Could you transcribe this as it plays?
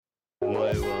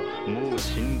もう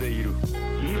死んでいる。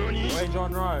何？ Hey,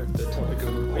 John Rowe. The topic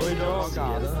of the We do a podcast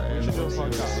podcast. together We should do a and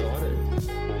I'm podcast. excited.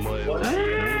 お前はも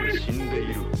う死んでい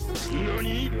る。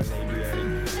何？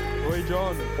 Roy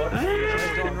John.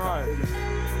 Hey, John Rowe.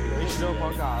 We should do a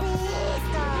podcast.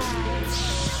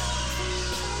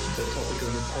 The topic of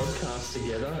the podcast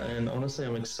together and honestly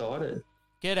I'm excited.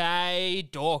 G'day,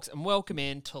 dorks, and welcome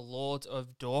in to Lords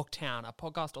of Dorktown, a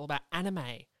podcast all about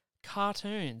anime,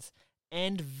 cartoons,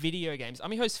 and video games.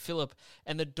 I'm your host, Philip,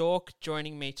 and the dork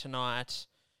joining me tonight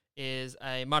is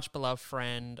a much beloved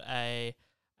friend, a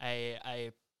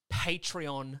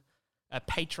patron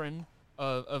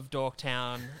of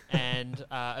Dorktown, and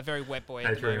a very wet boy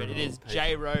at the moment. It is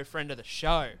J Rowe, friend of the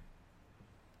show.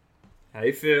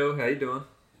 Hey Phil, how you doing?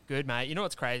 Good, mate. You know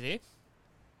what's crazy?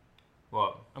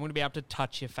 What? I'm going to be able to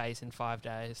touch your face in 5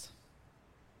 days.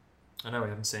 I know we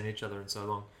haven't seen each other in so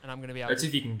long. And I'm going to be able That's to...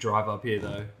 if you can drive up here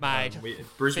though. Mate,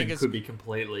 Brisbane fingers- could be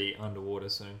completely underwater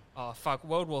soon. Oh, fuck.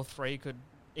 World War III could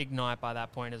ignite by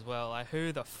that point as well. Like,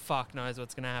 who the fuck knows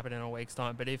what's going to happen in a week's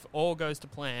time? But if all goes to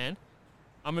plan,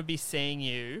 I'm going to be seeing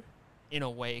you in a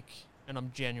week, and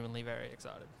I'm genuinely very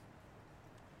excited.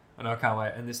 I know, I can't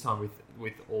wait. And this time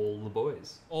with all the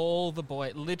boys. All the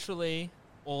boy, literally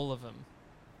all of them,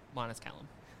 minus Callum.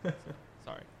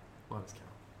 Sorry. Minus Cal.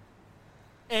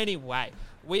 Anyway,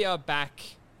 we are back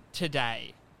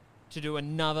today to do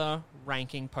another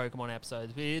ranking Pokemon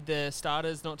episode. We did the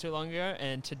starters not too long ago,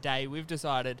 and today we've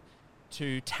decided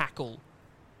to tackle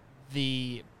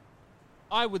the,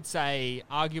 I would say,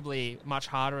 arguably much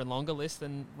harder and longer list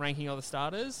than ranking all the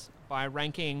starters by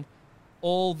ranking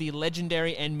all the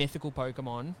legendary and mythical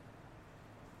Pokemon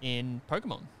in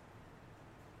Pokemon.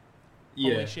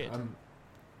 Yeah. Holy shit.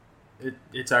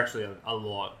 It's actually a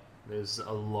lot. There's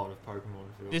a lot of Pokemon.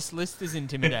 Phil. This list is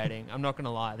intimidating. I'm not going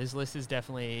to lie. This list is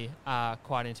definitely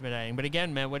quite intimidating. But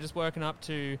again, man, we're just working up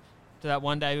to that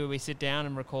one day where we sit down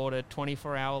and record a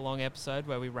 24-hour-long episode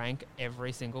where we rank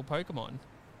every single Pokemon.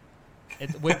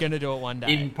 We're going to do it one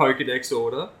day. In Pokedex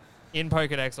order, In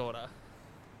Pokedex order.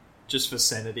 just for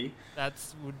sanity.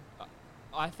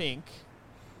 I think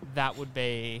that would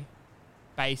be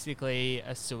basically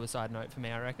a suicide note for me,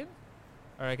 I reckon.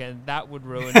 I reckon that would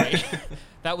ruin me.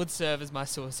 That would serve as my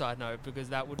suicide note because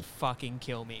that would fucking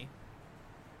kill me.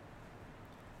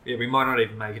 Yeah, we might not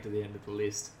even make it to the end of the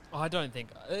list. I don't think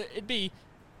it'd be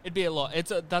a lot.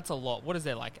 That's a lot. What is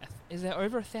there like? Is there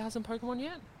over 1,000 Pokemon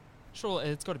yet? Sure,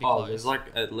 it's got to be Oh, close.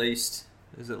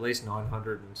 there's at least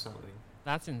 900 and something.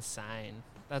 That's insane.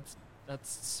 That's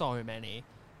so many.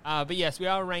 But yes, we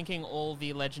are ranking all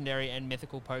the legendary and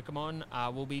mythical Pokemon.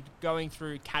 We'll be going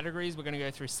through categories. We're going to go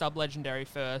through sub-legendary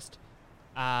first,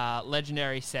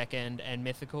 legendary second, and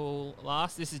mythical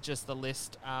last. This is just the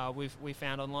list we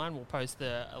found online. We'll post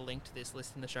a link to this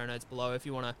list in the show notes below if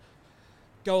you want to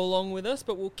go along with us.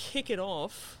 But we'll kick it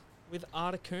off with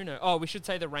Articuno. Oh, we should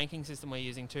say the ranking system we're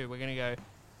using too. We're going to go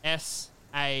S,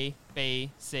 A,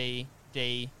 B, C,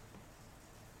 D,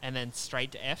 and then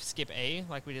straight to F, skip E,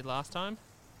 like we did last time.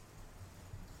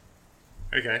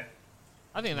 Okay.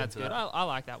 I think that's Into good. that. I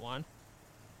like that one.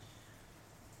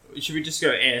 Should we just go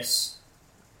S?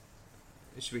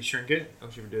 Should we shrink it,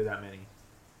 or should we do that many?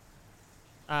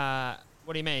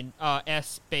 What do you mean?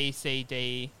 S, B, C,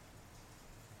 D.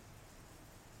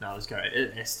 No, let's go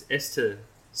S to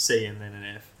C and then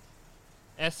an F.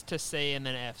 S to C and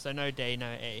then F. So no D,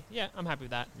 no E. Yeah, I'm happy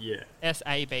with that. Yeah. S,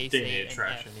 A, B, C, D and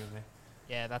trash F. anyway.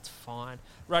 Yeah, that's fine.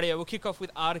 Rightio, we'll kick off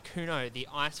with Articuno, the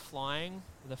ice flying,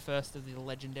 the first of the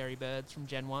legendary birds from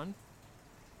Gen 1.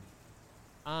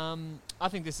 I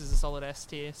think this is a solid S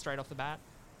tier straight off the bat.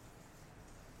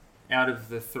 Out of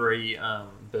the three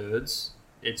birds,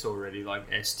 it's already like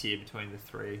S tier between the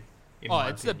three. In my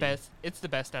It's the opinion. best. It's the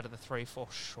best out of the three for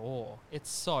sure. It's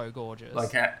so gorgeous.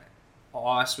 Like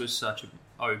ice was such an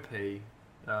OP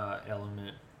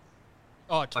element.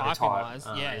 oh, Like a typing type wise,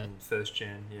 yeah. in first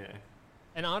gen, yeah.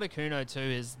 And Articuno too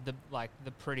is the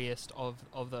prettiest of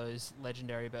those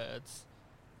legendary birds.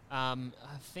 I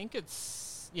think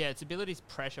its ability is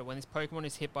pressure. When this Pokemon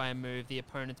is hit by a move, the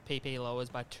opponent's PP lowers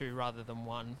by 2 rather than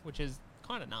 1, which is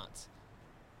kind of nuts.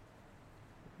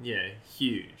 Yeah,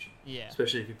 huge. Yeah.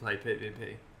 Especially if you play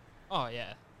PvP. Oh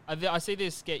yeah. I see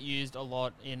this get used a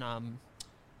lot in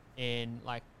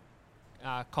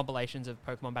compilations of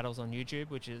Pokemon battles on YouTube,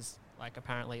 which is like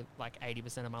apparently like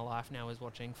 80% of my life now is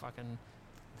watching fucking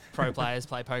pro players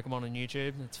play Pokemon on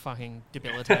YouTube. It's fucking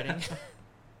debilitating.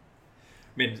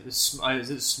 I mean,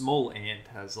 Small Ant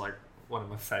has like one of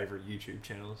my favorite YouTube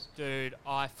channels. Dude,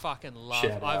 I fucking love.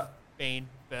 Shout I've out. been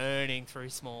burning through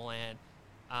Small Ant.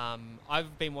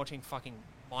 I've been watching fucking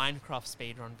Minecraft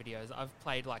speedrun videos. I've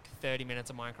played like 30 minutes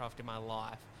of Minecraft in my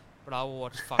life. but I will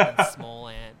watch fucking Small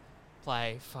Ant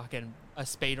play fucking a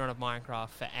speedrun of Minecraft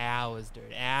for hours,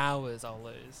 dude. Hours I'll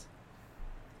lose.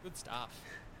 Good stuff.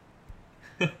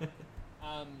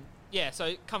 Yeah,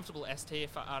 so comfortable S tier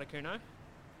for Articuno.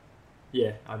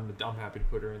 Yeah, I'm happy to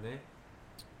put her in there.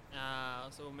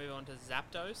 So we'll move on to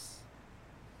Zapdos.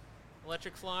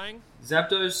 Electric Flying.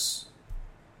 Zapdos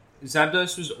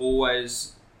was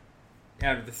always,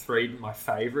 out of the three, my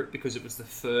favourite because it was the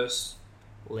first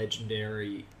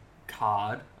legendary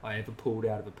card I ever pulled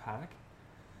out of a pack.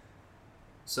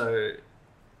 So,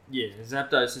 yeah,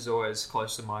 Zapdos is always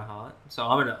close to my heart. So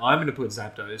I'm gonna put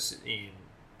Zapdos in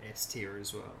S tier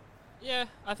as well. Yeah,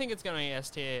 I think it's going to be S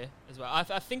tier as well. I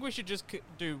think we should just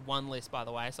do one list, by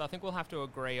the way. So I think we'll have to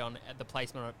agree on the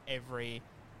placement of every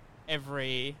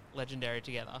legendary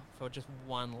together for just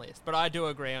one list. But I do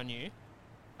agree on you.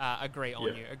 Agree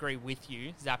with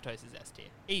you. Zapdos is S tier.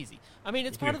 Easy. I mean,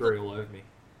 it's you part can of agree all over me.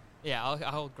 Yeah,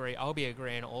 I'll agree. I'll be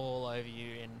agreeing all over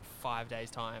you in 5 days'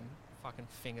 time. Fucking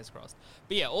fingers crossed.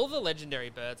 But yeah, all the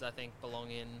legendary birds I think belong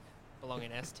in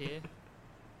S tier.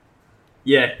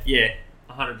 Yeah,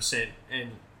 100%.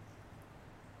 And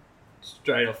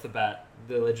straight off the bat,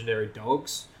 the legendary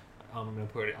dogs, I'm gonna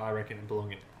put it. I reckon it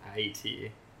belong in A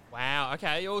tier. Wow.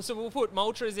 Okay. Also, we'll put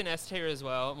Moltres in S tier as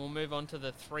well, and we'll move on to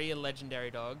the 3 legendary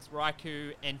dogs: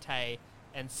 Raikou, Entei,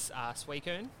 and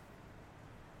Suicune.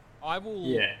 I will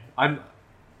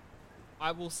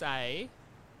say,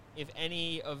 if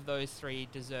any of those 3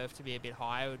 deserve to be a bit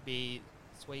higher, it would be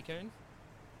Suicune.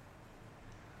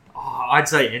 Oh, I'd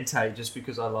say Entei just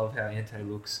because I love how Entei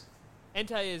looks.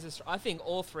 Entei is, I think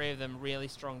all 3 of them really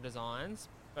strong designs,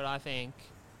 but I think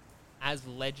as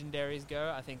legendaries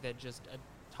go, I think they're just a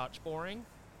touch boring.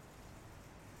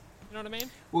 You know what I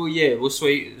mean? Well, yeah. Well,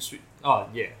 Suicune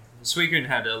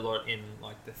had a lot in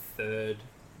like the 3rd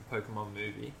Pokemon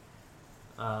movie.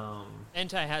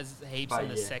 Entei has heaps in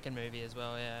the 2nd movie as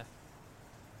well. Yeah.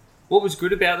 What was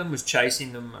good about them was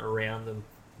chasing them around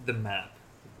the map.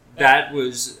 That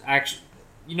was actually,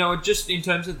 just in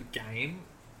terms of the game,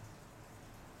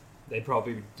 they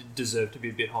probably deserve to be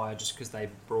a bit higher just because they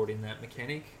brought in that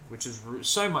mechanic, which is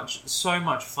so much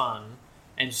fun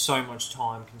and so much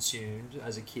time consumed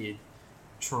as a kid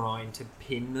trying to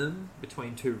pin them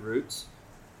between 2 routes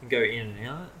and go in and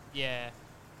out. Yeah.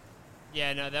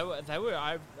 Yeah, no, they were.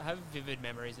 I have vivid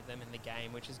memories of them in the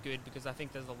game, which is good because I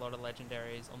think there's a lot of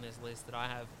legendaries on this list that I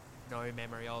have no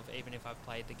memory of, even if I've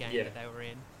played the game that they were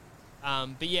in.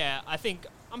 But yeah, I think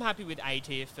I'm happy with A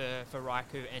tier for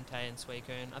Raikou, Entei, and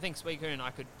Suicune. I think Suicune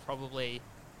I could probably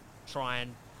try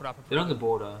and put up a pretty They're on the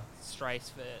border.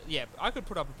 Strace for I could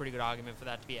put up a pretty good argument for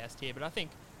that to be S tier, but I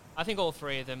think all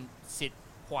 3 of them sit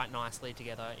quite nicely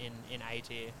together in A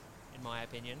tier, in my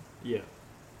opinion. Yeah.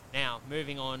 Now,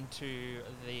 moving on to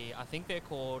I think they're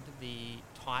called the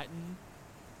Titan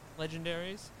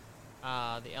legendaries,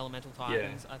 the Elemental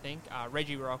Titans, I think.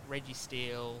 Regirock,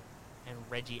 Registeel, and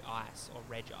Regice, or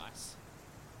Regice.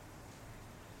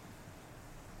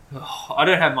 I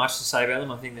don't have much to say about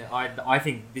them. I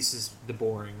think this is the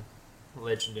boring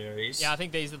legendaries. Yeah, I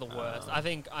think these are the worst. I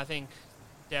think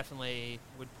definitely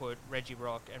would put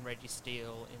Regirock and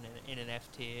Registeel in an F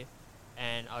tier.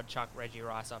 And I'd chuck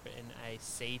Regice up in a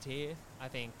C tier, I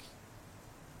think.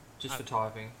 Just for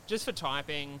typing. Just for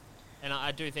typing. And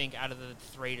I do think out of the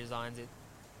 3 designs, it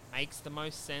makes the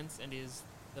most sense and is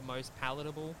the most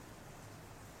palatable.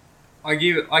 I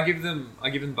give them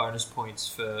bonus points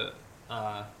for,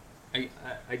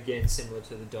 again, similar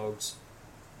to the dogs,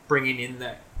 bringing in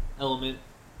that element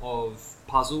of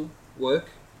puzzle work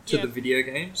to the video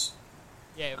games.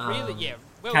 Yeah, really,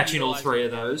 well catching all 3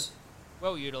 of those.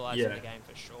 Well utilised in the game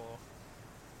for sure.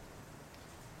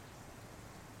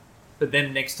 But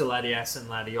then next to Latias and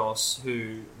Latios,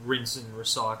 who rinse and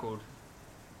recycled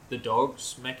the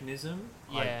dog's mechanism.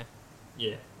 Yeah.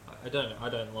 I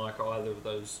don't like either of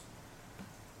those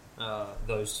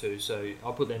 2, so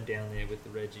I'll put them down there with the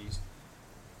Reggies.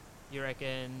 You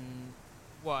reckon?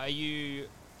 What are you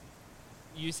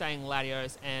saying?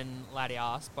 Latios and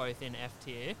Latias both in F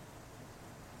tier?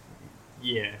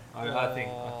 Yeah, I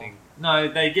think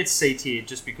no, they get C tier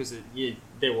just because it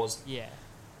was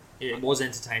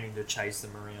entertaining to chase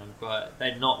them around, but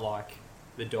they're not like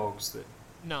the dogs that.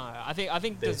 No, I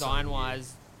think design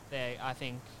wise,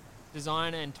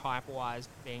 design and type wise,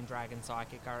 being Dragon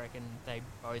Psychic, I reckon they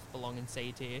both belong in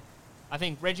C tier. I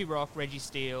think Regirock,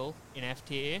 Registeel in F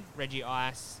tier,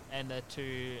 Regice and the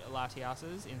 2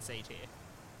 Latiases in C tier.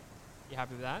 You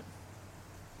happy with that?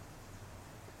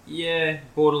 Yeah,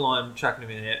 borderline chucking them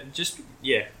in there.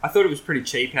 I thought it was pretty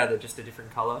cheap how they're just a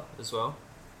different colour as well.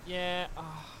 Yeah,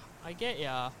 I get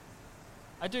ya.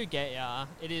 I do get ya.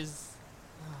 It is...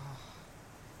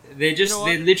 They're just, You know what?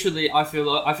 they're literally. I feel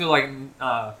like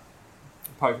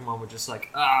Pokemon were just like,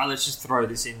 let's just throw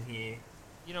this in here.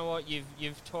 You know what?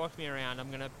 You've talked me around.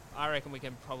 I reckon we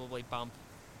can probably bump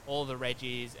all the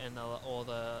Reggies and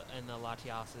the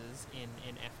Latiases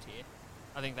in F tier.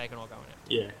 I think they can all go in F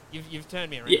tier. Yeah, You've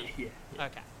turned me around. yeah.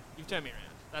 Okay, you've turned me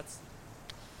around.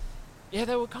 Yeah,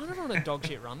 they were kind of on a dog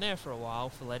shit run there for a while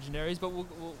for legendaries, but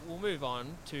we'll move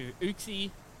on to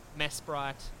Uxie,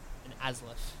 Mesprit, and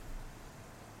Aslith.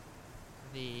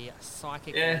 The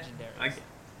psychic legendaries.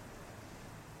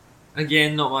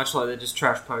 Again, not much like they're just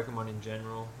trash Pokemon in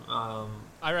general.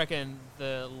 I reckon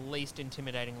the least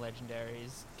intimidating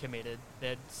legendaries committed.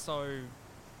 They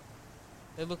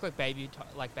look like baby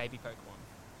Pokemon,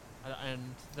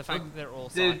 and the fact that they're all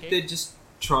psychic. They're just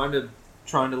trying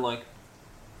to like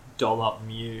doll up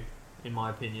Mew, in my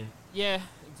opinion. Yeah,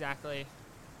 exactly.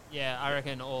 Yeah, I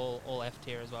reckon all F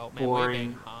tier as well. Man, we're Boring.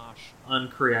 being harsh.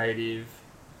 Uncreative,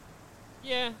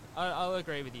 Yeah, I'll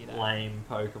agree with you there. lame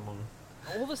Pokemon.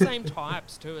 All the same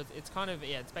types too. It's kind of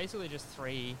it's basically just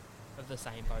 3 of the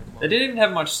same Pokemon. They didn't even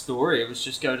have much story. It was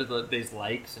just go to these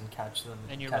lakes and catch them.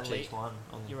 And you catch each one.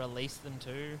 You release them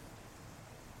too.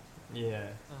 Yeah.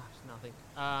 Oh, nothing.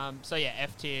 So yeah,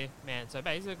 F tier, man. So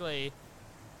basically,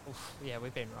 yeah,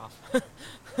 we've been rough.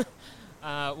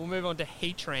 We'll move on to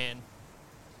Heatran.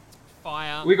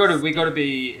 Fire. We got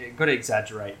to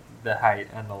exaggerate the hate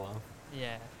and the love.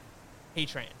 Yeah,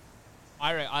 Heatran.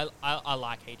 I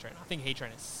like Heatran. I think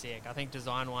Heatran is sick. I think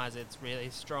design-wise, it's really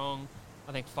strong.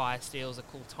 I think Fire Steel's a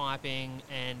cool typing,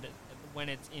 and when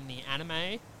it's in the anime,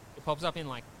 it pops up in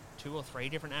like 2 or 3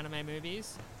 different anime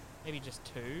movies, maybe just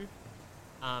 2.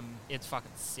 It's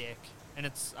fucking sick, and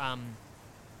it's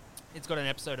got an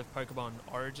episode of Pokemon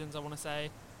Origins. I want to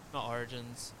say, not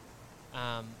Origins.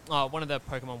 One of the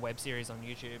Pokemon web series on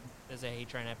YouTube. There's a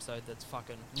Heatran episode that's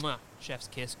fucking chef's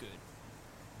kiss good.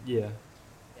 Yeah.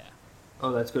 Yeah.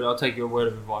 Oh, that's good. I'll take your word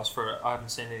of advice for it. I haven't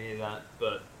seen any of that,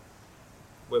 but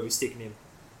where are we sticking him?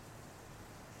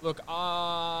 Look,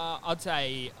 I'd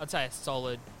say a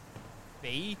solid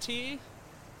B tier,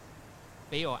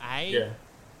 B or A. Yeah.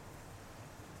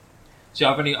 See,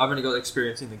 I've only got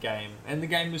experience in the game, and the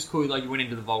game was cool. Like you went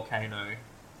into the volcano.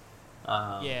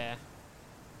 Yeah.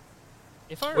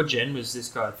 If I What gen was this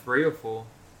guy? 3 or 4?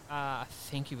 I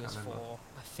think he was Can't remember. 4.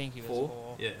 I think he was 4.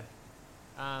 4.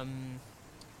 Yeah.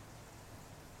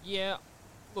 Yeah.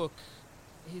 Look,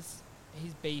 he's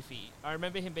beefy. I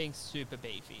remember him being super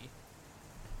beefy,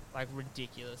 like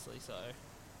ridiculously so.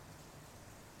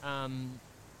 Yeah,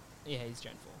 he's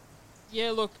Gen 4.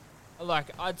 Yeah, look, like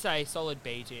I'd say solid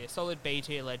B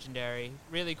tier legendary.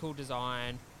 Really cool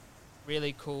design,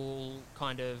 really cool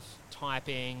kind of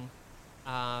typing,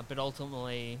 but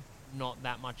ultimately not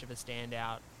that much of a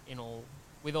standout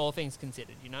with all things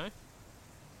considered, you know?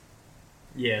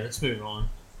 Yeah. Let's move on.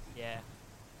 Yeah.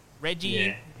 Reggie.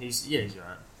 Yeah. He's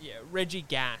right. Yeah,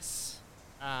 Regigigas.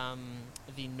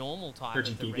 The normal type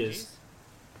of the Regigigas.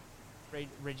 Reggies.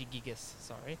 Regigigas,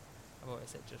 sorry. I've always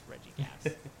said just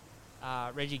Regigas.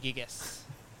 Regigigas.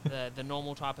 The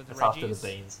normal type of the That's Reggies. after the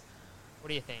beans. What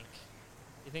do you think?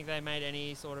 Do you think they made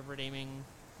any sort of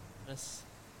redeemingness?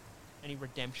 Any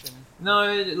redemption?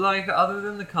 No, like other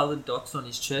than the coloured dots on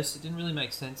his chest, it didn't really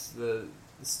make sense. The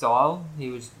style he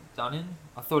was done in.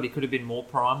 I thought he could have been more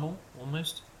primal,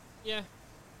 almost. Yeah.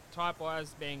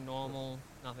 Type-wise, being normal,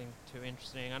 nothing too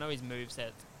interesting. I know his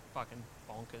moveset's fucking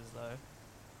bonkers, though.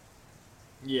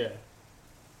 Yeah.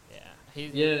 Yeah.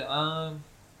 Yeah.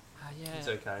 Yeah. It's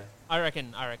okay. I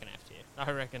reckon F tier.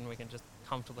 I reckon we can just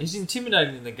comfortably. He's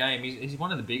intimidating in the game. He's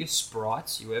one of the biggest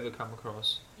sprites you ever come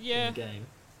across Yeah. in the game.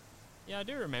 Yeah, I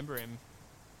do remember him.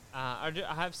 I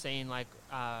have seen like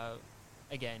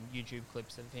again YouTube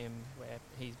clips of him where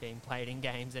he's being played in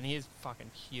games, and he is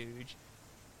fucking huge.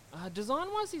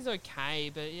 Design-wise, he's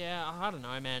okay, but yeah, I don't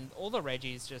know, man. All the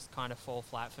Reggies just kind of fall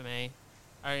flat for me.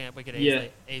 I reckon we could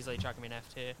easily chuck him in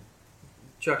F tier.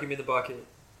 Chuck him in the bucket.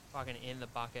 Fucking in the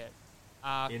bucket.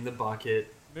 In the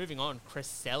bucket. Moving on,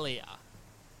 Cresselia.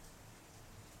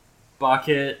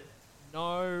 Bucket.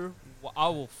 No, I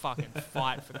will fucking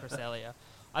fight for Cresselia.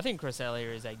 I think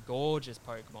Cresselia is a gorgeous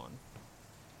Pokemon.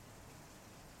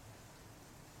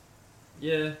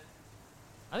 Yeah.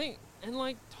 I think, and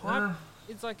like type,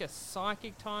 it's like a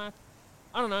psychic type.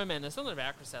 I don't know, man. There's something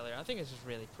about Cresselia. I think it's just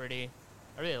really pretty.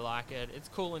 I really like it. It's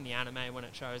cool in the anime when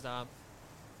it shows up.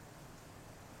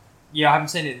 Yeah, I haven't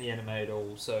seen it in the anime at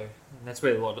all, so and that's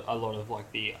where a lot of like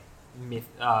the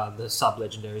the sub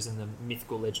legendaries and the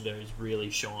mythical legendaries really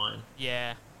shine.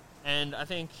 Yeah, and I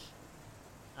think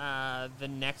the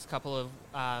next couple of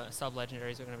sub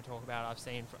legendaries we're going to talk about,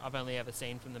 I've only ever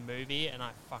seen from the movie, and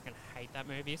I fucking hate that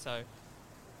movie. So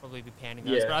probably be panning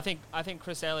those. Yeah. But I think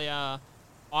Cresselia,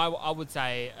 I would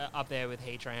say up there with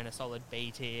Heatran, a solid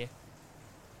B tier.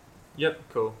 Yep,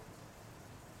 cool.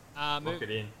 Lock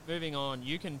it in. Moving on,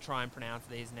 you can try and pronounce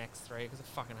these next three because I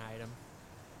fucking hate them.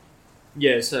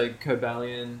 Yeah, so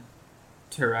Cobalion,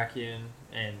 Terrakion,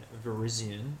 and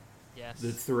Virizion, Yes.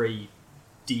 the three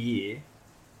deer.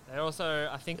 They also,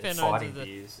 I think they're known as fighting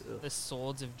deers. the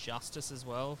Swords of Justice as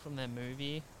well from their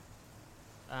movie.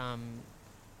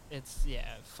 It's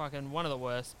fucking one of the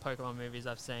worst Pokemon movies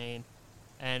I've seen,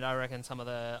 and I reckon some of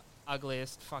the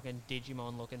ugliest fucking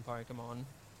Digimon looking Pokemon.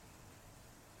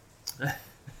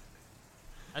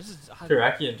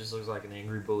 Terrakion just looks like an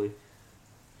angry bully.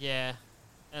 Yeah,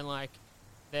 and like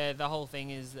the whole thing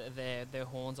is that their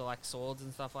horns are like swords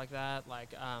and stuff like that. Like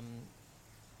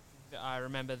I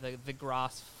remember the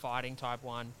grass fighting type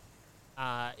one.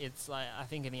 It's like, I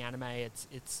think in the anime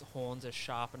its horns are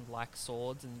sharpened like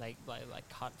swords and they like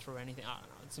cut through anything. I don't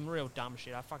know. It's some real dumb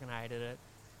shit. I fucking hated it.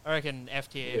 I reckon F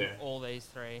tier, all these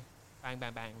three. Bang,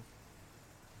 bang, bang.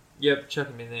 Yep, chuck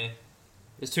them in there.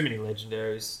 There's too many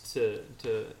legendaries to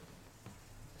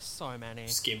So many.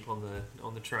 skimp on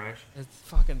the trash.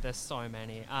 There's so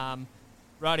many.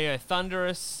 Radio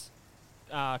Thundurus,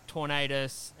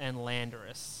 Tornadus, and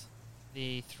Landorus.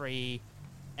 The three.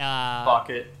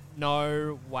 Bucket.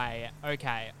 No way.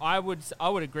 Okay, I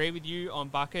would agree with you on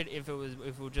Bucket if we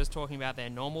were just talking about their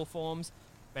normal forms.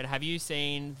 But have you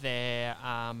seen their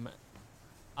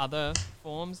other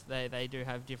forms? They do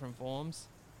have different forms.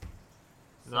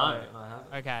 No, I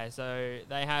haven't. Okay, so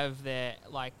they have their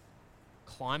like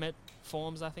climate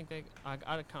forms. I think I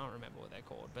can't remember what they're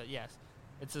called, but yes,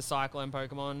 it's a Cyclone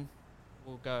Pokemon.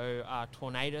 We'll go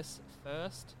Tornadus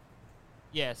first.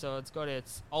 Yeah, so it's got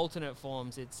its alternate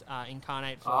forms. It's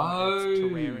Incarnate form, and its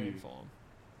Terrarium form.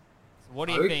 So what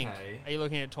do you think? Are you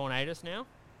looking at Tornadus now?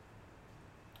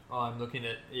 Oh, I'm looking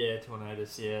at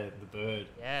Tornadus, the bird.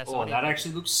 Yeah. So Oh, that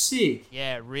actually looks sick.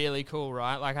 Yeah, really cool,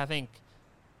 right? Like I think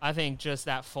just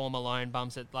that form alone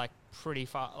bumps it like pretty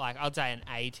far. Like I'd say an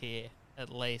A tier at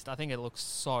least. I think it looks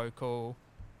so cool.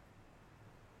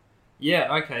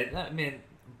 Yeah. Okay. That man.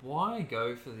 Why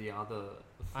go for the other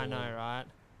form I know, right?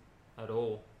 At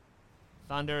all?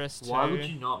 Thundurus 2. Why would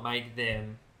you not make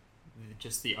them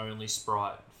just the only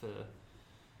sprite for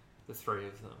the three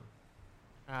of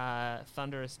them?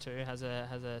 Thundurus 2 has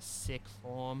a sick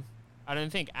form. I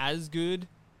don't think as good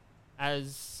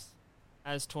as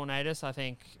Tornadus. I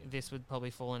think this would probably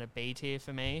fall in a B tier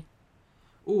for me.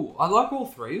 Ooh, I like all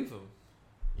three of them.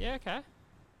 Yeah, okay.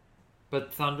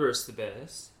 But Thundurus the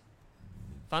best.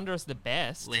 Thundurus the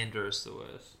best? Landorus the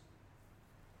worst.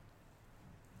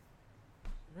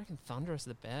 I reckon Thundurus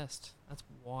the best. That's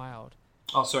wild.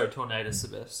 Oh, sorry, Tornadus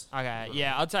the best. Okay,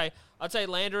 yeah, I'd say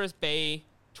Landorus B,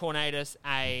 Tornadus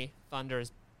A,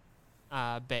 Thundurus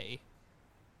B.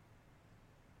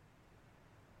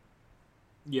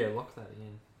 Yeah, lock that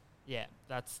in. Yeah,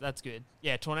 that's good.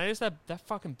 Yeah, Tornadus, that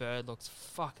fucking bird looks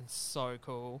fucking so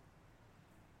cool.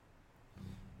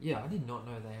 Yeah, I did not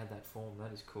know they had that form.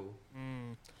 That is cool.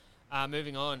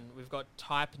 Moving on, we've got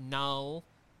Type Null,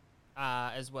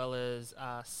 as well as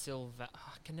I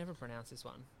can never pronounce this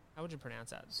one. How would you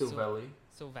pronounce that? Silvally.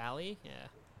 Silvally, yeah.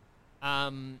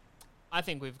 I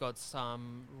think we've got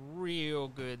some real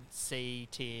good C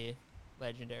tier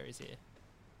legendaries here.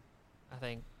 I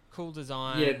think cool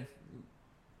design. Yeah.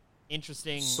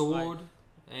 Interesting. Sword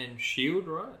and shield,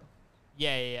 right?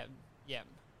 Yeah.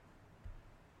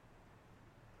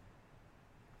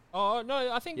 Oh,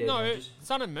 no, I think,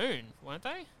 Sun and Moon, weren't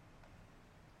they?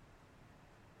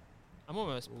 I'm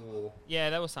almost... Or Yeah,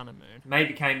 they were Sun and Moon.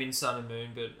 maybe came in Sun and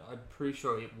Moon, but I'm pretty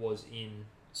sure it was in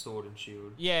Sword and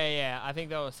Shield. Yeah, I think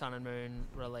they were Sun and Moon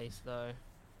released, though.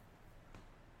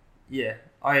 Yeah,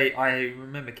 I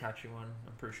remember catching one.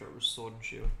 I'm pretty sure it was Sword and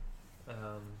Shield.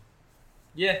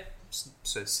 Yeah,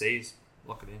 so C's.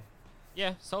 Lock it in.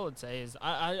 Yeah, solid C's.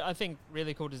 I think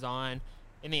really cool design.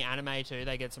 In the anime, too,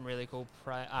 they get some really cool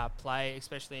play,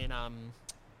 especially in Pokemon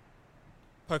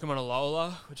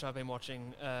Alola, which I've been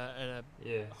watching in a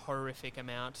horrific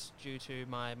amount due to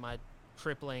my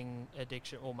crippling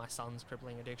addiction, or my son's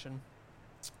crippling addiction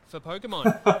for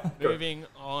Pokemon. Moving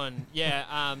on.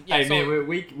 Hey, man,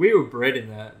 we were bred in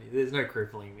that. There's no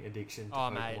crippling addiction to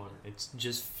Pokemon. Mate. It's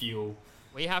just fuel.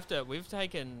 We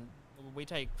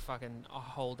take fucking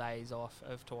whole days off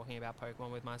of talking about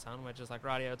Pokemon with my son. We're just like,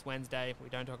 rightio, it's Wednesday. We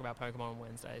don't talk about Pokemon on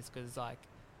Wednesdays because, like,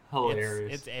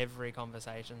 Hilarious. It's every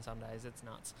conversation some days. It's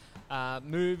nuts. But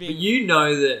you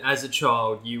know that as a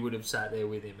child, you would have sat there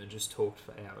with him and just talked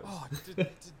for hours. Oh,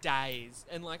 days.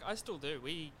 And, like, I still do.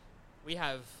 We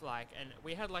have, like,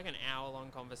 we had, like, an hour-long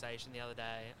conversation the other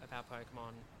day about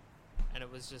Pokemon. and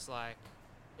it was just like,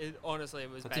 honestly,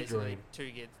 it was That's a basically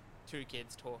dream. two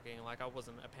kids talking. Like I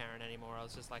wasn't a parent anymore. I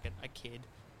was just like a kid.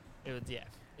 It was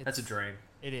That's a dream.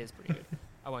 It is pretty good.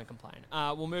 I won't complain.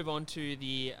 We'll move on to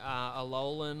the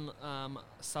Alolan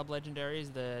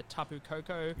sub-legendaries, the Tapu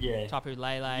Koko, Yeah. Tapu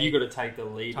Lele. You got to take the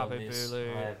lead Tapu on this.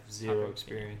 Bulu, I have zero Tapu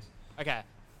experience. Okay.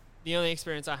 The only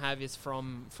experience I have is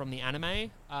from the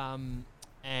anime,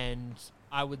 and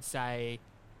I would say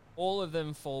all of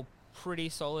them fall pretty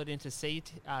solid into C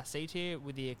tier,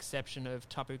 with the exception of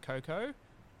Tapu Koko.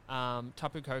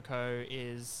 Tapu Koko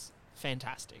is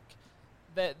fantastic.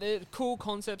 They're cool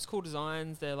concepts, cool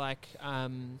designs. They're like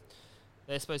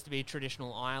they're supposed to be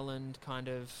traditional island kind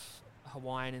of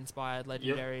Hawaiian-inspired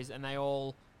legendaries, and they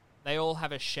all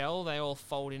have a shell. They all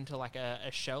fold into like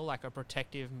a shell, like a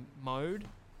protective mode,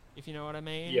 if you know what I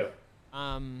mean.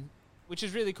 Yeah. Which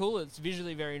is really cool. It's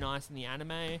visually very nice in the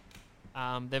anime.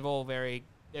 They've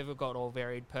got all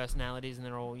varied personalities, and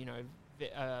they're all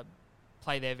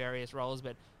play their various roles.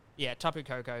 But yeah, Tapu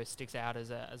Koko sticks out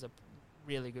as a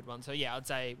really good one. So yeah, I'd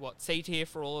say C tier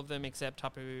for all of them except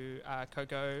Tapu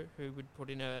Koko, who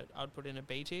I'd put in a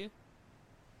B tier.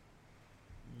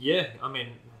 Yeah, I mean,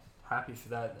 happy for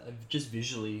that. Just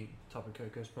visually, Tapu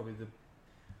Koko is probably the...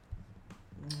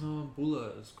 Bula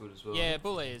is good as well. Yeah,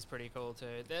 Bully is pretty cool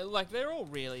too. They're all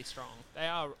really strong. They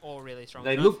are all really strong.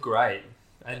 They And look great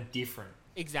and different.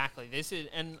 exactly. This is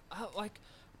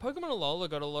Pokemon Alola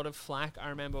got a lot of flack. I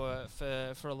remember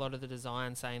for a lot of the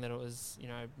design saying that it was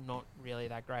not really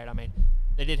that great. I mean,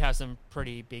 they did have some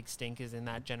pretty big stinkers in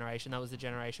that generation. That was the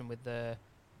generation with the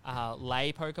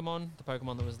lay Pokemon, the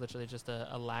Pokemon that was literally just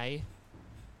a lay.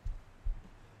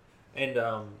 And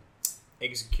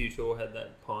Executor had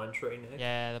that pine tree neck.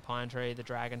 Yeah, the Pine Tree, the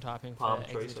Dragon typing for Palm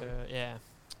tree, Executor. Yeah.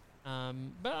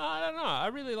 But I don't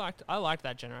know. I liked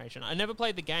that generation. I never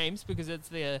played the games because it's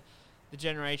the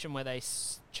generation where they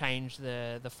changed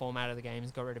the format of the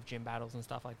games, got rid of gym battles and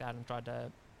stuff like that, and tried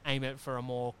to aim it for a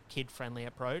more kid-friendly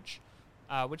approach,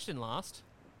 which didn't last.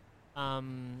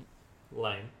 Lame.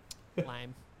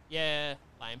 Lame. Yeah,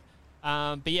 lame.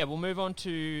 But yeah, we'll move on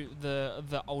to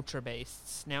the Ultra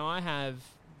Beasts. Now, I have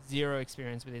zero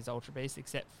experience with these Ultra Beasts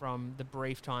except from the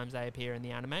brief times they appear in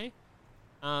the anime.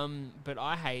 But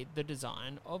I hate the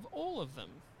design of all of them.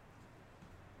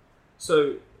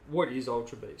 So, what is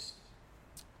Ultra Beast?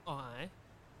 I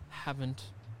haven't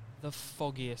the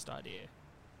foggiest idea.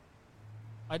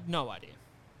 I had no idea.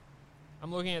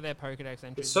 I'm looking at their Pokedex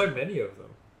entries. There's so many of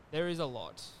them. There is a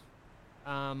lot.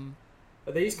 Are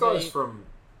these guys They- from...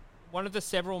 One of the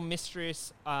several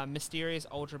mysterious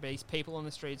Ultra Beasts, people on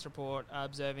the streets report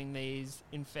observing those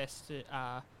infested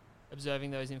by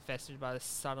the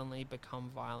suddenly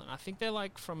become violent. I think they're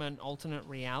like from an alternate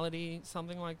reality,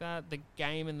 something like that. The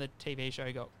game and the TV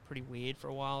show got pretty weird for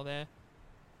a while there.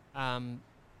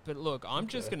 But look, I'm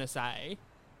just Okay. going to say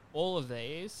all of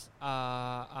these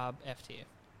are F tier.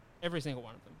 Every single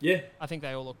one of them. Yeah. I think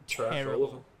they all look Trash, terrible. all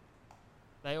of them.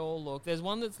 They all look... There's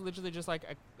one that's literally just like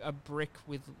a brick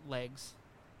with legs.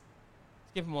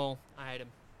 Skip them all. I hate them.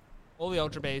 All the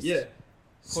Ultra Beasts. Yeah.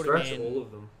 Put 'em Scratch in. all of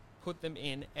them. Put them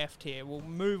in F tier. We'll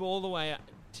move all the way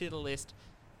to the list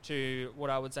to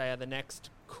what I would say are the next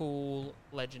cool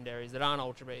legendaries that aren't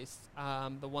Ultra Beasts.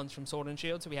 The ones from Sword and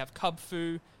Shield. So we have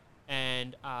Cubfu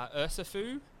and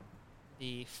Ursafu,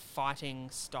 the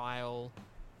fighting style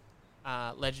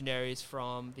legendaries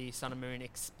from the Sun and Moon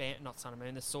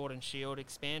the Sword and Shield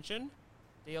expansion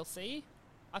DLC.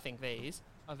 I think these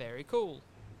are very cool.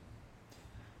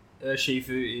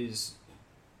 Shifu is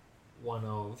one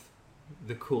of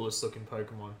the coolest looking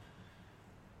Pokemon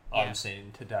Yeah. I've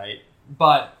seen to date.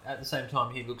 But at the same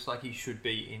time, he looks like he should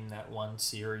be in that one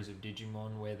series of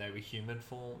Digimon where they were human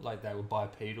form, like they were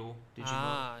bipedal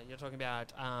Digimon. You're talking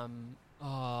about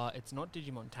it's not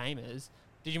Digimon Tamers.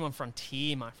 Digimon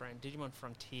Frontier, my friend. Digimon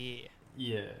Frontier.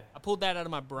 Yeah. I pulled that out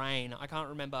of my brain. I can't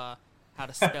remember how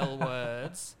to spell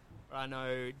words, but I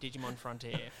know Digimon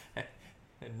Frontier.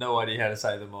 Had no idea how to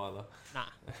say them either. Nah.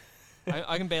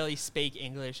 I can barely speak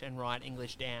English and write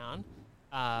English down,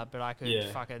 but I could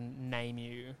fucking name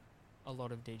you a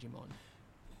lot of Digimon.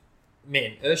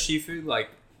 Man, Urshifu, like,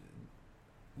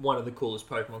 one of the coolest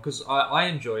Pokemon, because I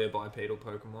enjoy a bipedal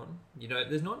Pokemon.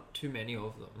 There's not too many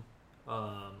of them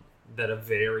that are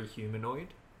very humanoid.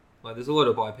 Like, there's a lot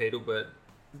of bipedal, but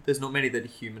there's not many that are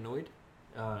humanoid.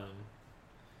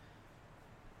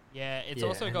 Yeah, it's Yeah,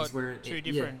 also and got he's wearing- two yeah.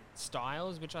 different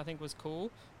styles, which I think was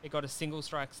cool. It got a single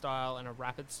strike style and a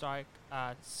rapid strike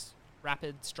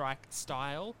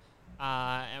style,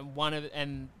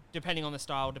 and depending on the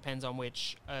style, depends on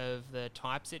which of the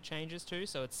types it changes to.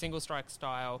 So it's single strike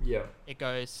style. Yeah. It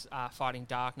goes fighting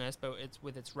darkness, but it's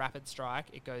with its rapid strike,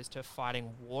 it goes to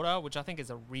fighting water, which I think is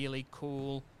a really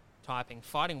cool typing.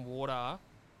 Fighting water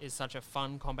is such a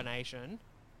fun combination.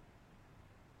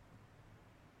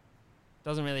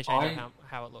 Doesn't really change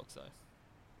how it looks though.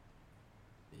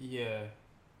 Yeah.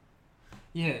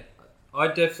 Yeah. I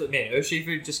definitely, man,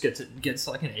 Urshifu just gets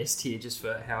like an S tier just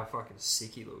for how fucking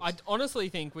sick he looks. I honestly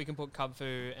think we can put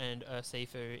Kubfu and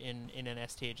Urshifu in an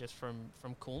S tier just from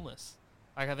coolness.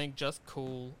 Like, I think just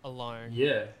cool alone.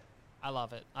 Yeah. I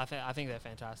love it. I think they're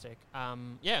fantastic.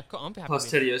 Yeah, cool. I'm happy Plus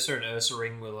with it. Teddiursa and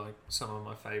Ursaring were like some of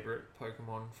my favourite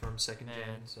Pokemon from second Man.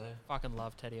 gen. So Fucking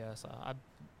love Teddiursa. I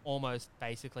almost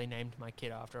basically named my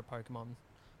kid after a Pokemon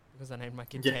because I named my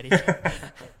kid Teddy.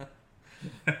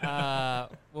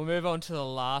 We'll move on to the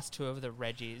last two of the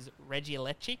Reggies.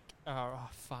 Regieleki. Oh,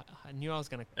 fuck. I knew I was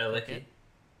going to click it.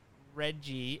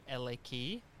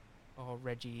 Regieleki or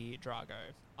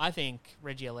Regidrago. I think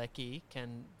Regieleki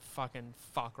can fucking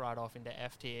fuck right off into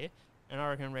F tier, and I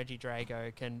reckon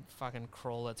Regidrago can fucking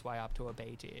crawl its way up to a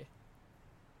B tier.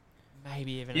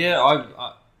 Maybe even. Yeah,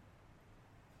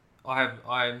 I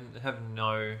have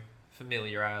no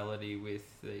familiarity with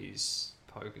these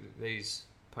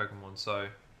Pokemon, so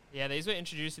Yeah, these were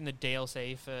introduced in the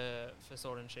DLC for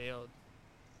Sword and Shield.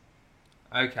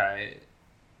 okay.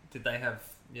 Did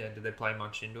they play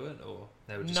much into it, or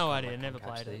they were just No kinda idea, like, never come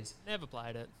catch played it. these? Never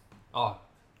played it. Oh,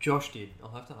 Josh did.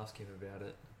 I'll have to ask him about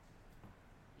it.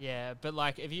 Yeah, but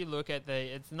like if you look at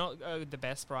it's not the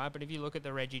best sprite, but if you look at the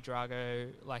Regidrago,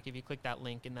 like if you click that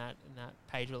link in that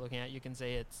page we're looking at, you can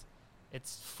see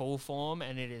it's full form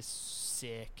and it is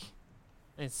sick.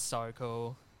 It's so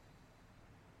cool.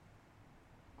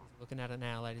 He's looking at it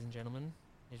now, ladies and gentlemen.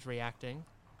 He's reacting.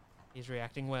 He's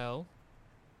reacting well.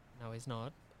 No, he's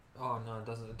not. Oh no,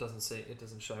 it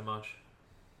doesn't show much.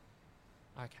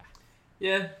 Okay.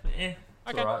 Yeah, it's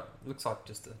Okay. alright. Looks like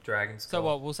just a dragon skull. So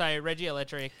what, we'll say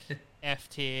Regielectric, F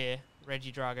tier,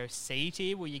 Regidrago, C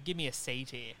tier. Will you give me a C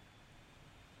tier?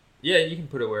 Yeah, you can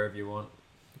put it wherever you want.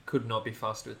 Could not be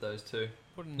fussed with those two.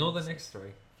 Put it in Nor the the- next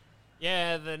three.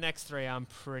 Yeah, the next three I'm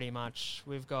pretty much...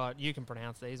 We've got... You can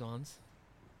pronounce these ones.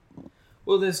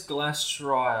 Well, there's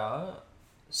Glastrier,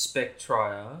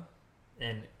 Spectrier,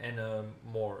 and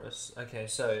Enamoris. Okay,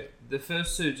 so the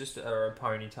first two just are a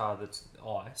Ponyta that's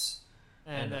ice,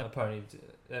 and a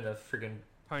friggin'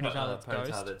 Ponyta that's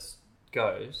ghost. that's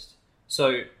ghost.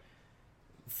 So,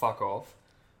 fuck off.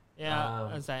 Yeah,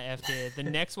 I'd say F tier. The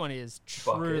next one is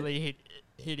Bucket. truly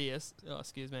hideous. Oh,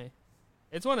 excuse me.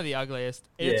 It's one of the ugliest.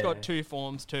 It's got Yeah. two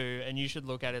forms too, and you should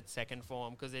look at its second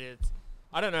form because it's...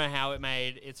 I don't know how it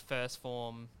made its first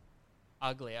form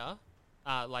uglier.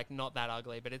 Like, not that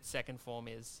ugly, but its second form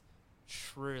is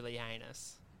truly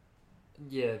heinous.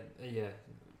 Yeah.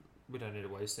 We don't need to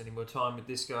waste any more time with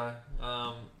this guy.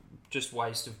 Just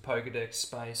waste of Pokedex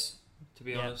space, to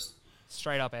be Yep. honest.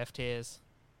 Straight up F tiers.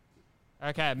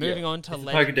 Okay, moving on to If the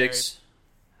legendary. Pokedex.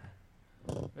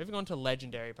 Moving on to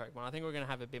legendary Pokemon. I think we're going to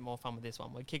have a bit more fun with this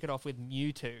one. We'll kick it off with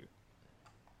Mewtwo.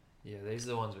 Yeah, these are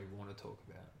the ones we want to talk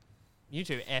about.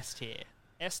 Mewtwo S tier.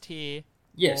 S tier.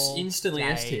 Yes, all instantly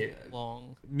S day tier.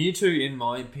 long. Mewtwo, in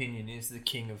my opinion, is the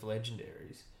king of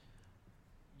legendaries.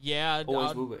 Yeah,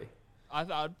 Always will be.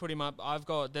 I'd put him up.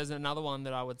 There's another one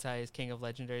that I would say is king of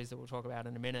legendaries that we'll talk about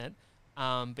in a minute.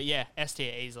 But yeah, S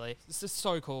tier easily. It's just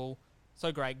so cool,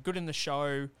 so great. Good in the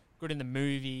show, good in the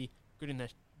movie, good in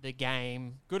the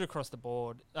game, good across the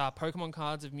board. Pokemon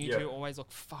cards of Mewtwo Yeah. always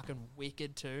look fucking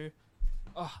wicked too.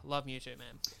 Oh, love Mewtwo,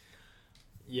 man.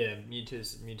 Yeah,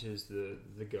 Mewtwo's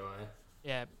the guy.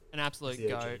 Yeah, an absolute He's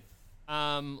the goat.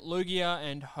 OG. Lugia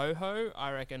and Ho-Ho,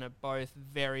 I reckon, are both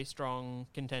very strong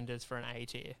contenders for an A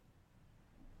tier.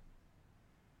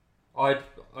 I'd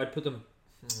put them.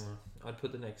 I'd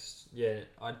put the next. Yeah,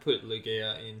 I'd put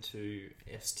Lugia into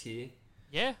S tier.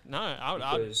 Yeah, no, I'd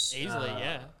Because, easily,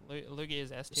 yeah. Lugia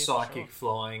is S tier. for Psychic sure.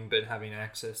 flying, but having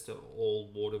access to all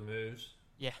water moves.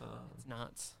 Yeah, Um, it's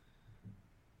nuts.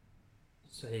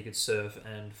 So he could surf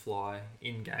and fly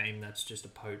in game. That's just a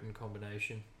potent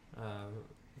combination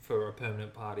for a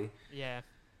permanent party. Yeah.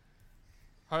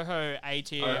 Ho-Ho A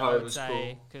tier, Ho-Ho I would was say,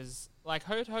 cool. because like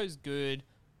Ho-Ho's good,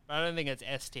 but I don't think it's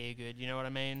S tier good. You know what I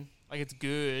mean? Like it's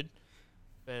good,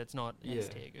 but it's not S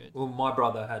tier good. Well, my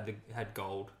brother had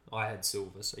gold. I had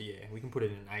silver. So yeah, we can put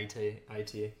it in A tier. A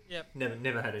tier. Yep.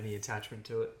 Never had any attachment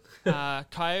to it.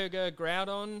 Kyogre,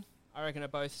 Groudon, I reckon are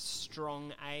both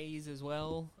strong A's as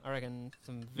well. I reckon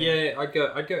some. Very Yeah, I'd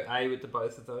go A with the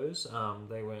both of those.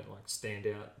 They weren't like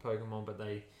standout Pokemon, but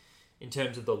they, in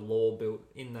terms of the lore built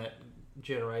in that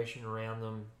generation around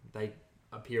them, they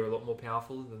appear a lot more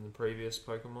powerful than the previous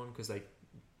Pokemon because they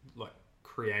like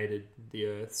created the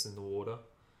earths and the water,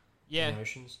 Yeah. and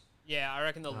oceans. Yeah, I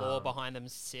reckon the lore behind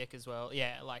them's sick as well.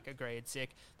 Yeah, like agreed,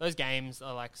 sick. Those games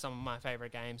are like some of my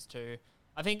favorite games too.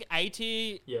 I think A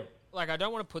tier, Yeah. like I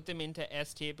don't want to put them into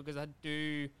S tier because I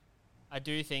do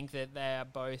think that they are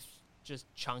both just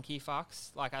chunky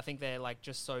fucks. Like I think they're like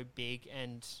just so big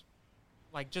and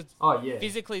like just Oh yeah.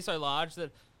 physically so large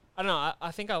that I don't know.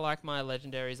 I think I like my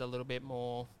legendaries a little bit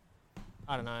more.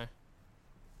 I don't know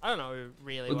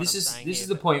really Well, what this I'm is saying this here, is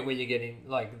the but- point where you're getting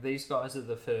like these guys are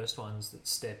the first ones that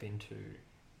step into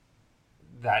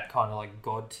that kind of like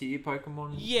god tier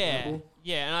Pokemon Yeah, level,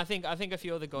 yeah, and I think a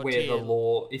few of the god where tier. the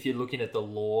lore, if you're looking at the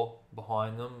lore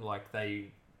behind them, like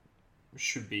they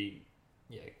should be,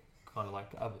 kind of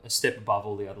like a step above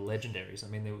all the other legendaries. I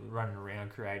mean, they're running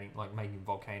around creating, like making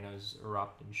volcanoes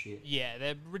erupt and shit. Yeah,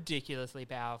 they're ridiculously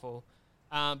powerful.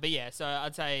 But yeah, so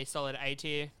I'd say solid A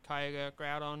tier, Kyogre,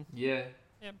 Groudon. Yeah.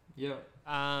 Yep. Yeah.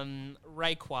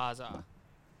 Rayquaza,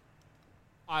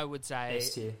 I would say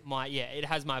S tier. it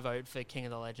has my vote for King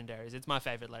of the Legendaries. It's my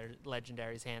favorite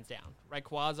legendaries, hands down.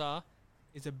 Rayquaza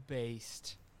is a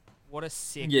beast. What a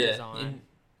sick design.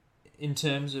 In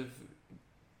terms of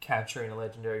capturing a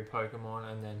legendary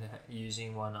Pokemon and then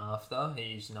using one after,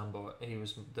 he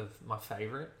was my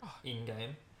favorite in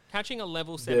game. Catching a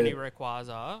level 70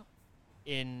 Rayquaza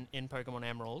in Pokemon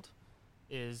Emerald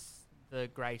is the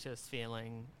greatest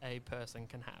feeling a person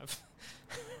can have.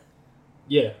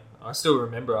 Yeah, I still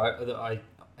remember I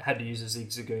had to use a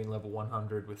Zigzagoon level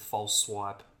 100 with false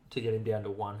swipe to get him down to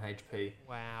 1 HP,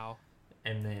 Wow.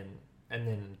 and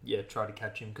then try to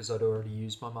catch him because I'd already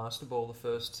used my Master Ball the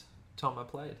first time I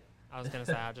played. I was going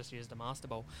to say I just used a Master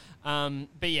Ball.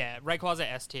 But yeah, Rayquaza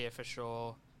S tier for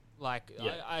sure. Like,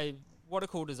 Yeah. what a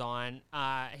cool design.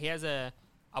 He has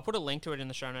I'll put a link to it in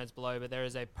the show notes below, but there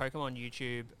is a Pokemon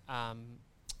YouTube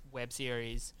web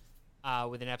series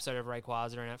with an episode of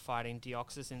Rayquaza in it fighting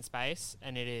Deoxys in space,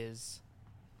 and it is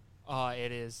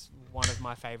one of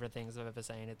my favorite things I've ever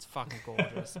seen. It's fucking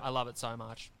gorgeous. I love it so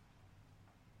much.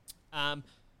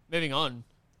 Moving on,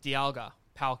 Dialga,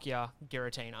 Palkia,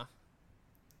 Giratina.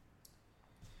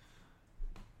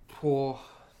 Poor.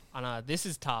 I know this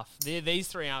is tough. These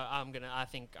three I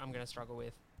think I'm gonna struggle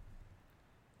with.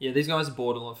 Yeah, these guys are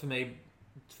borderline for me.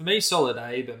 For me, solid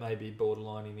A, but maybe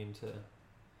borderlining into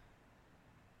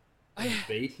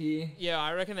B tier. Yeah,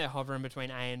 I reckon they're hovering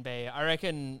between A and B. I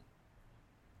reckon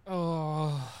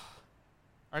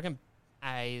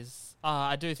A's.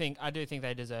 I do think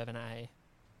they deserve an A.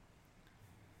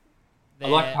 I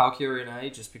like Palkia in A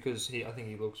just because I think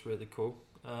he looks really cool.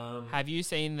 Have you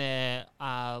seen their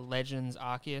Legends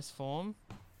Arceus form?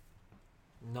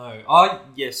 No.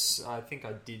 Yes, I think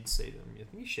I did see them. I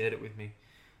think you shared it with me.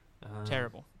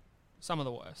 Terrible. Some of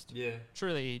the worst. Yeah.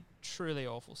 Truly, truly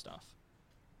awful stuff.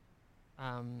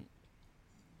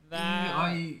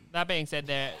 That being said,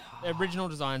 their original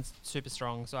design's super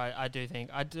strong, so I do think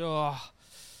I don't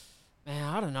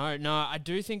know. No, I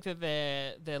do think that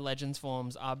their Legends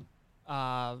forms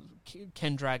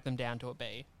can drag them down to a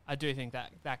B. I do think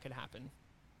that could happen.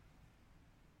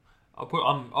 I'll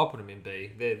put them in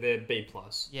B. They're B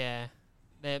plus. Yeah,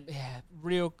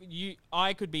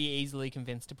 I could be easily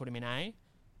convinced to put him in A,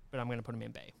 but I'm going to put him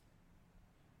in B.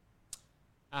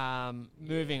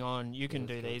 Moving on, you can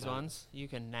do these ones. You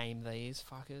can name these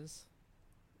fuckers.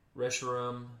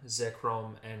 Reshiram,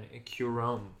 Zekrom, and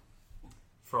Kyurem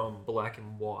from Black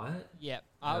and White. Yep,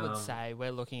 I would say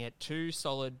we're looking at 2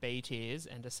 solid B tiers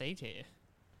and a C tier.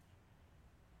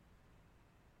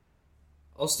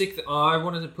 I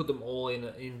wanted to put them all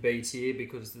in B tier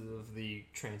because of the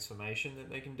transformation that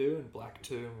they can do in Black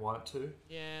 2 and White 2.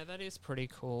 Yeah, that is pretty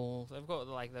cool. They've got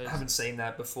like those. I haven't seen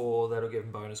that before. That'll give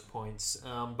them bonus points.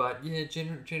 But yeah,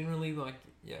 generally, like,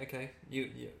 yeah, okay. You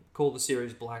call the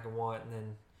series Black and White, and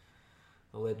then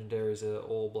the legendaries are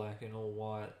all black and all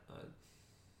white.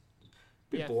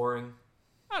 Bit boring.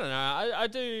 I don't know. I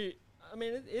do. I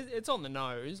mean, it's on the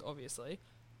nose, obviously.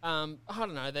 I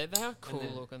don't know. They are cool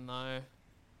looking though.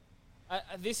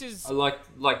 This is. I like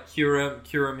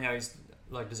Kyurem, how he's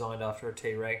like designed after a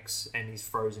T-Rex, and he's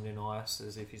frozen in ice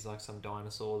as if he's like some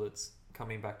dinosaur that's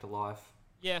coming back to life.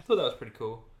 Yeah, I thought that was pretty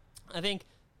cool. I think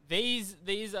these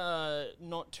are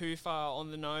not too far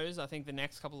on the nose. I think the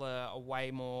next couple are way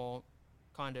more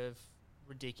kind of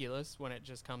ridiculous when it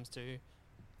just comes to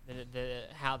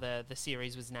how the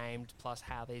series was named plus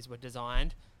how these were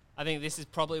designed. I think this is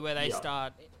probably where they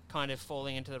start kind of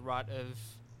falling into the rut of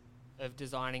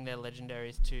designing their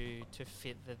legendaries to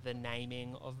fit the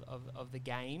naming of the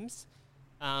games.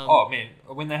 Oh man,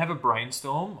 when they have a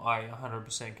brainstorm, I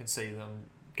 100% can see them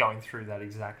going through that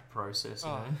exact process. You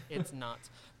Oh, know? it's nuts.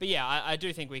 But yeah, I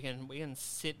do think we can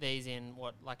sit these in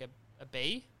what, like a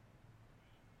B?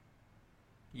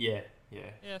 Yeah.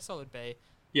 Yeah, solid B.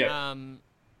 Yeah.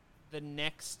 The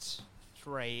next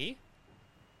three,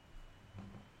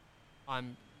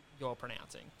 you're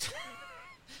pronouncing.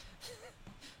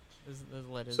 there's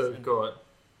letters. So we've and- got.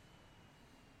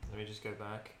 Let me just go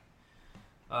back.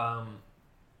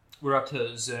 We're up to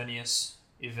Xerneas,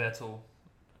 Yveltal,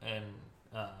 and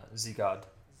Zigard.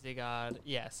 Zigard,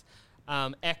 yes.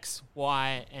 X,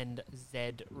 Y, and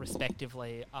Z,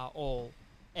 respectively, are all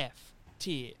F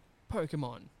tier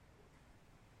Pokemon.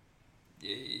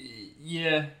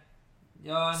 Yeah.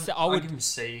 Yeah, So I would give him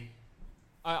C.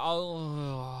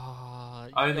 I'll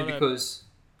Only because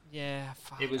yeah,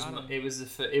 fuck, it was I don't- it was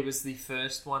the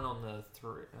first one on the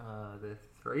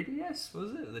 3DS,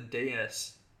 was it? The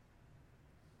DS.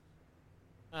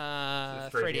 The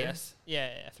 3DS.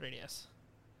 Yeah, 3DS.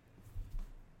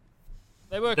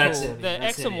 They were That's cool. it, The that's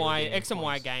X and it, Y redeeming X and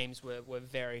Y points. games were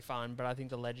very fun, but I think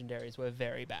the legendaries were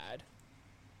very bad.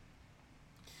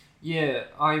 Yeah,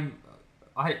 I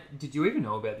did you even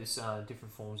know about this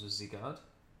different forms of Zigard?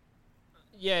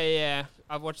 Yeah.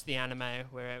 I've watched the anime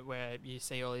where you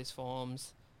see all these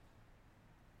forms.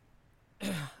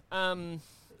 I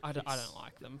don't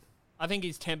like them. I think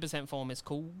his 10% form is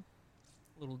cool.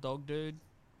 Little dog dude,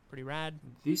 pretty rad.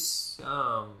 This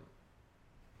I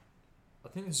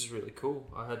think this is really cool.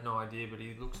 I had no idea, but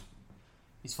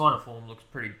his final form looks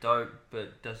pretty dope,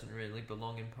 but doesn't really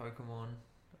belong in Pokemon.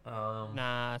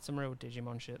 Nah, some real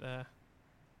Digimon shit there.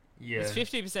 Yeah, It's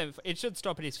 50%. It should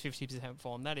stop at his 50%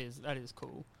 form. That is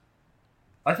cool.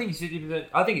 I think he's 50%.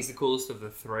 I think he's the coolest of the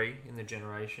three in the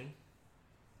generation.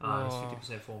 His Oh.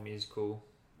 50% form is cool.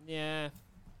 Yeah.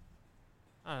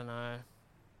 I don't know.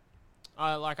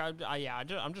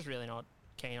 I'm just really not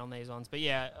keen on these ones. But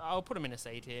yeah, I'll put him in a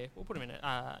C tier. We'll put him in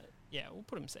we'll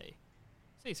put him C.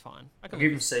 C's fine. I I'll can give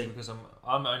live him with C because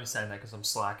I'm only saying that because I'm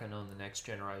slacking on the next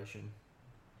generation.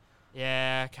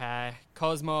 Yeah, okay.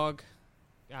 Cosmog,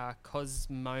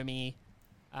 Cosmomi,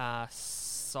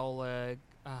 Solar,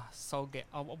 Solga.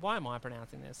 Oh, why am I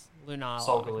pronouncing this? Lunala. I can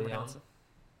Solgaleo. pronounce it.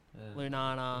 Uh,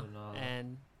 Lunana Lunala.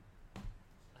 and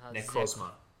Necrozma,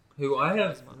 who I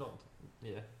have Necrozma.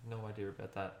 no idea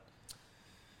about that.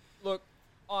 Look,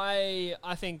 I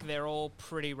think they're all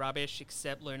pretty rubbish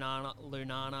except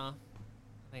Lunana.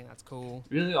 I think that's cool.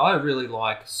 Really, I really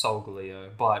like Solgaleo,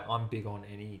 but I'm big on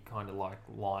any kind of like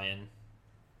lion.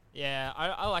 Yeah,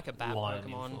 I like a bat Lion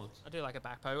Pokemon. influence. I do like a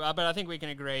bat Pokemon, but I think we can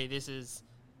agree this is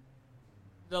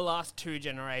the last two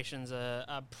generations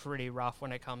are pretty rough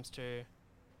when it comes to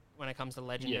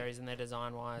legendaries and their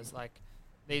design wise. Like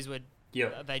these would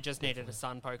Yep. they just needed a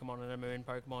sun Pokemon and a moon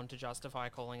Pokemon to justify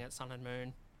calling it Sun and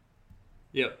Moon.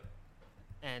 Yep.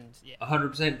 And yeah,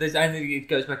 100%. There's only it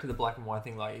goes back to the black and white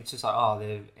thing. Like it's just like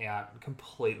they're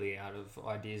completely out of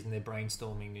ideas, and their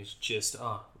brainstorming is just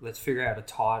let's figure out a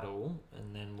title,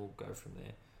 and then we'll go from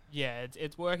there. yeah,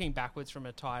 it's working backwards from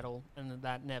a title, and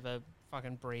that never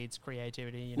fucking breeds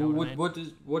creativity. You know what I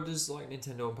mean? What does like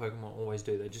Nintendo and Pokemon always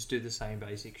do? They just do the same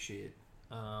basic shit.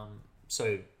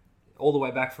 So all the way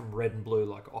back from Red and Blue,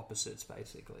 like opposites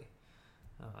basically,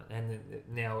 and then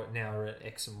now we're at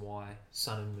X and Y,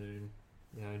 Sun and Moon.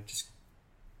 You know, just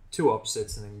two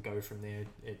opposites, and then go from there.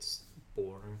 It's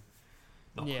boring,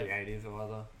 not Yeah. creative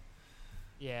either.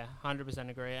 Yeah, 100%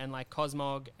 agree. And like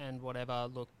Cosmog and whatever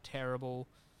look terrible.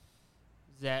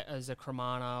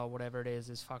 Zakramana or whatever it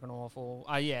is fucking awful.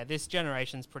 Yeah, this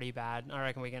generation's pretty bad. I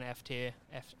reckon we can F tier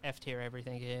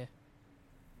everything here.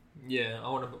 Yeah,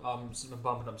 I'm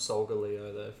bumping up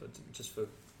Solgaleo though, just for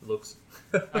looks.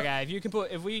 Okay, if you can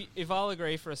if I'll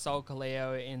agree for a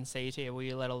Solgaleo in C tier, will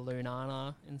you let a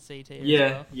Lunana in C tier? as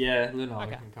well? Lunala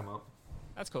Okay. can come up.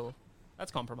 That's cool.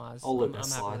 That's compromise. I'll let I'm that happy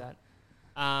slide. with that.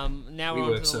 Now We we're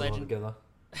on work to the so well legend. together.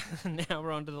 Now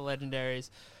we're on to the legendaries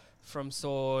from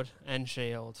Sword and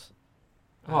Shield.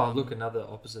 Oh, look, another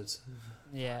opposites.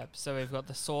 Yeah, so we've got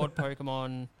the Sword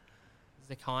Pokemon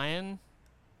Zacian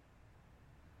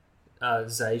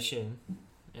Zacian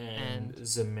and And-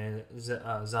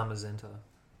 Zamazenta.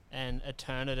 and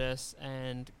Eternatus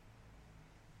and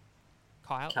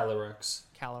Calyrex.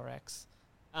 Calyrex.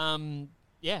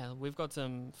 Yeah, we've got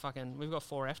we've got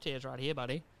 4 F tiers right here,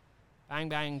 buddy. Bang,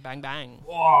 bang, bang, bang.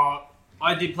 Oh,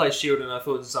 I did play Shield and I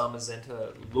thought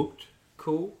Zamazenta looked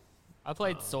cool. I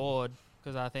played Sword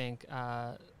because I think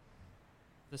the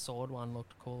Sword one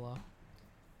looked cooler.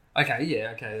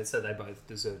 Okay, so they both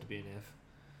deserve to be an F.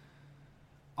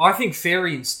 I think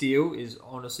Fairy and Steel is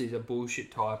honestly the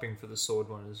bullshit typing for the Sword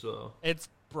one as well. It's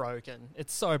broken.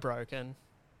 It's so broken.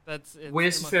 That's it's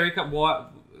Where's the the mo- fairy come? Why?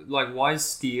 Like, why is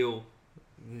steel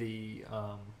the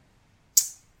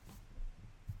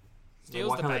Steel's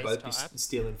why the can't they base both be type.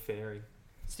 steel and fairy?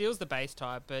 Steel's the base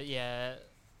type, but yeah.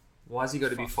 Why has he got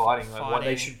to be F- fighting? Like, why they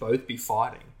fighting. should both be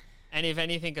fighting? And if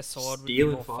anything, a sword would be Steel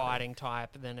and more fighting. fighting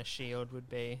type than a shield would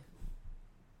be.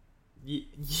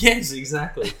 Yes,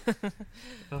 exactly.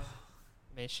 I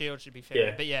mean, shield should be fairy.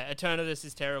 Yeah. But yeah, Eternatus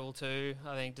is terrible too.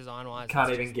 I think design-wise. Can't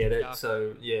it's even just get it. yuck.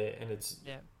 So yeah, and it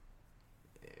Yeah.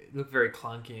 looked very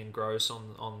clunky and gross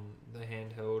on the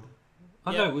handheld.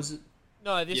 I Yeah. know, was it?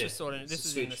 No, this Yeah, was sort of. it's This a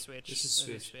is in the Switch. Switch. This is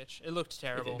It Switch. It looked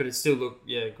terrible. But it still looked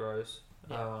gross.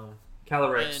 Yeah.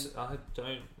 Calyrex, And- I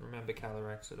don't remember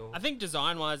Calyrex at all. I think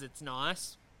design-wise, it's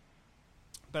nice,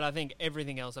 but I think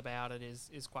everything else about it is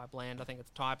quite bland. I think its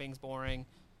typing's boring.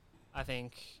 I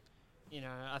think,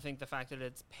 I think the fact that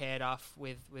it's paired off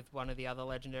with one of the other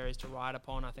legendaries to ride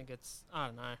upon, I think it's, I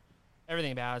don't know,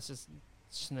 everything about it's just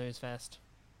snooze fest.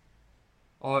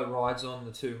 Oh, it rides on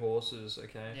the two horses.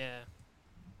 Okay. Yeah,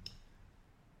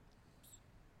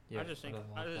 Yeah, I just think don't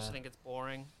like that. think it's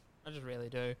boring. I just really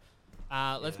do.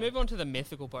 Let's Yeah. move on to the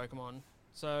mythical Pokemon.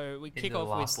 So we kick Into the off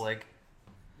last with. leg.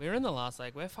 We're in the last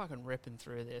leg. We're fucking ripping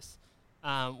through this.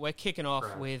 We're kicking off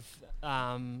Right. with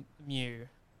Mew.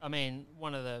 I mean,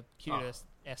 one of the cutest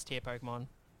S tier Pokemon.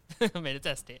 I mean, it's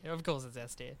S tier. Of course, it's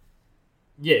S tier.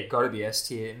 Yeah, got to be S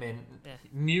tier. Man, Yeah.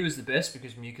 Mew is the best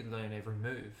because Mew can learn every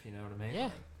move. You know what I mean? Yeah.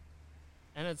 Like,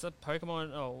 And it's a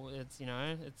Pokemon. Oh, it's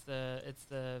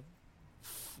the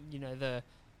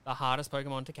the hardest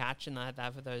Pokemon to catch in that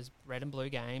for those red and blue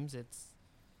games. It's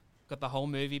got the whole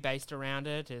movie based around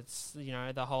it. It's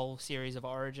the whole series of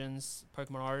Origins,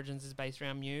 Pokemon Origins, is based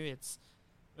around Mew. It's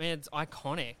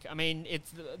iconic. I mean,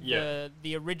 it's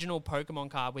the original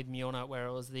Pokemon card with Mew on it, where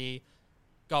it was the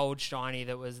gold shiny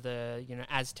that was the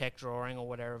Aztec drawing or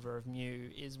whatever of Mew,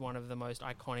 is one of the most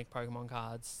iconic Pokemon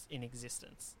cards in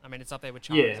existence. I mean, it's up there with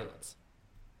Charizard's.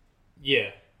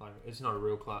 yeah, like it's not a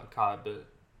real card, but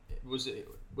was it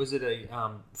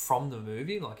a from the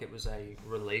movie? Like it was a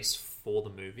release for the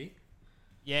movie?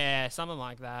 Yeah, something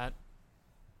like that.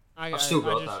 I've still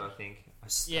got just- that. I think. I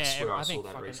Yeah, swear I I saw think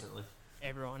that fucking- recently.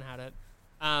 Everyone had it.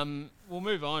 We'll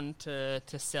move on to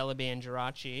Celebi and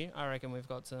Jirachi. I reckon we've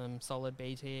got some solid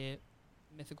B tier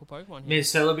mythical Pokemon here. Man,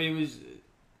 Celebi was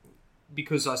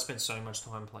because I spent so much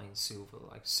time playing Silver.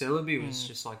 Like Celebi was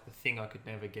just like the thing I could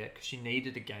never get because she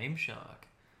needed a Game Shark.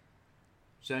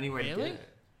 It's the only way to Really? get it.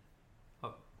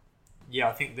 Yeah,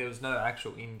 I think there was no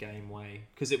actual in-game way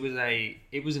because it was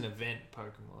an event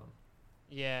Pokemon,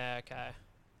 Yeah, okay.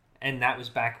 and that was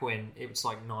back when it was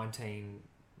like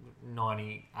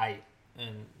 1998,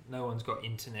 and no one's got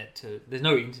internet to. There's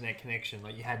no internet connection.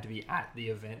 Like you had to be at the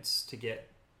events to get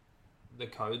the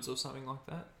codes or something like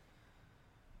that.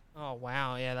 Oh,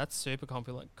 wow. Yeah, that's super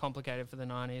complicated for the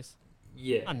 90s.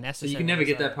 Yeah, Unnecessary, So you can never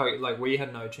get so. that like we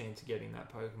had no chance of getting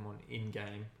that Pokemon in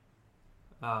game.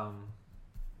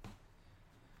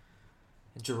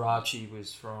 Jirachi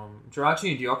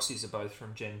and Deoxys are both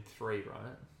from Gen 3, right?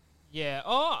 Yeah.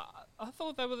 Oh, I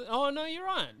thought they were... Oh, no, you're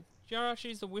right.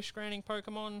 Jirachi's the wish-granting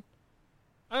Pokemon.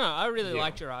 I don't know. I really Yeah.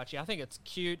 like Jirachi. I think it's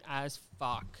cute as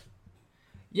fuck.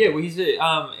 Yeah, well, he's a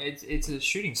it's a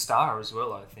shooting star as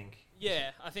well, I think.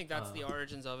 Yeah, I think that's the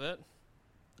origins of it.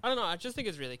 I don't know. I just think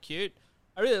it's really cute.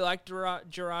 I really like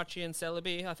Jirachi and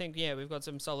Celebi. I think, we've got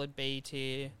some solid B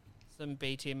tier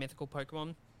mythical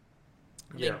Pokemon.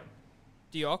 I think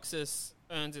Deoxys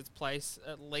earns its place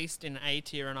at least in A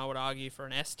tier, and I would argue for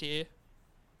an S tier.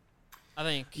 I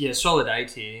think Yeah, solid A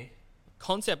tier.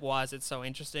 concept-wise, it's so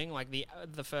interesting. Like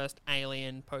the first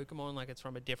alien Pokemon, like it's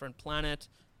from a different planet.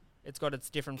 It's got its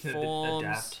different Can forms.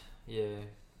 adapt. Yeah.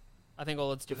 I think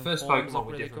all its The different first forms Pokemon look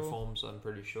with really different cool. forms, I'm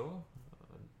pretty sure.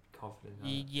 I'm confident in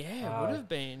that. Yeah, would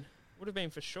have been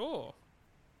for sure.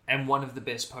 And one of the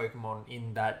best Pokemon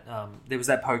in that, there was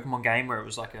that Pokemon game where it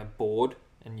was like a board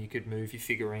and you could move your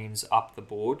figurines up the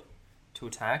board to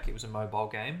attack. It was a mobile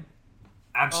game.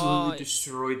 Absolutely Oh,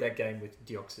 destroyed that game with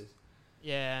Deoxys.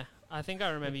 Yeah, I think I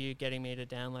remember you getting me to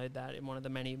download that in one of the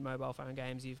many mobile phone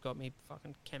games you've got me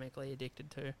fucking chemically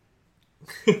addicted to.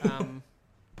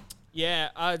 Yeah,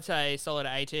 I'd say solid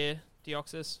A tier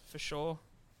Deoxys for sure.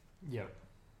 Yep.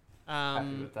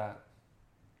 Happy with that.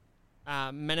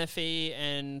 Menifee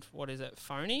and what is it,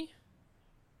 Phony?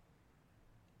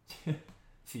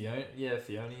 Fiona.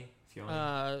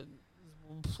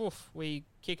 We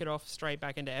kick it off straight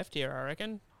back into F tier, I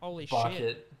reckon. Holy shit.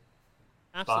 Bucket.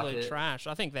 Absolute Bucket. trash.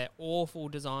 I think they're awful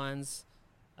designs.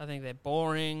 I think they're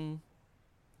boring.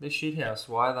 They're shithouse.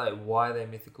 Why are they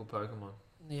mythical Pokemon?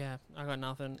 Yeah, I got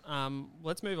nothing.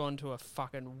 Let's move on to a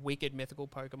fucking wicked mythical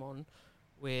Pokemon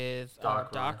with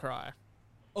Darkrai. Darkrai.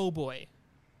 Oh boy.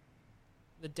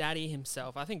 The daddy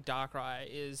himself. I think Darkrai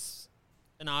is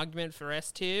an argument for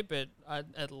S tier, but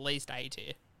at least A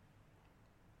tier.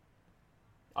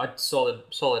 I'd solid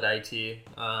A tier.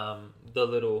 The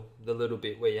little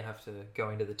bit where you have to go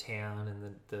into the town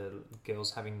and the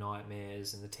girls having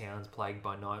nightmares and the town's plagued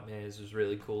by nightmares was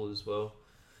really cool as well.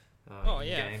 Oh in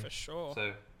yeah, game. for sure.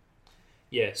 So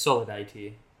yeah, solid A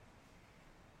tier.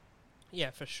 Yeah,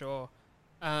 for sure.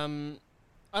 I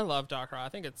love Darkrai. I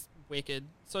think it's wicked,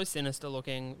 so sinister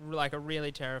looking, like a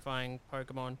really terrifying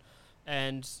Pokemon.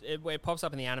 And it pops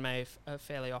up in the anime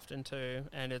fairly often too,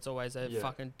 and it's always a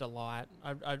fucking delight.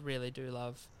 I really do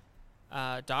love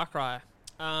Darkrai.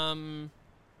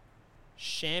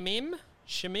 Shamim?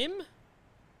 Shaman?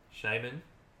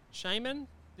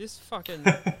 This fucking...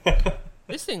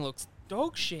 this thing looks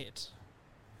dog shit.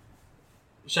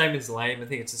 Shaman's lame. I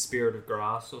think it's a spirit of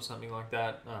grass or something like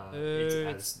that. It's Dude,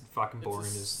 as fucking boring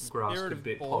it's a as grass spirit could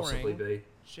of possibly boring. be.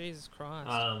 Jesus Christ.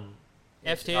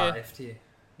 F tier. F tier.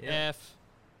 Yeah. F.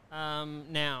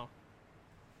 Now,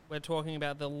 we're talking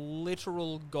about the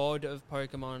literal god of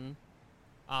Pokemon,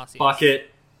 Arceus.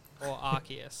 Bucket. Or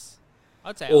Arceus.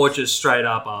 I'd say Or Arceus. just straight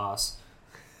up ass.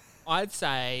 I'd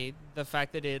say the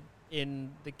fact that it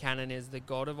in the canon is the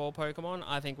god of all Pokemon,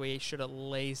 I think we should at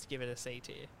least give it a C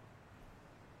tier.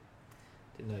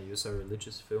 Didn't know you were so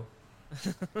religious, Phil.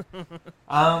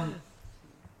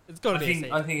 It's got to be a C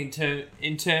tier. I think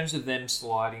in terms of them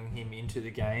sliding him into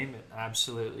the game, it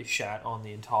absolutely shat on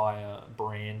the entire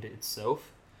brand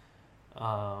itself.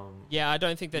 Yeah, I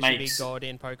don't think there should be god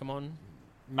in Pokemon.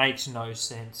 Makes no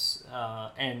sense,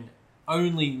 and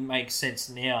only makes sense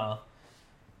now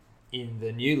in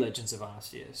the new Legends of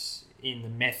Arceus, in the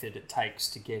method it takes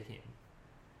to get him.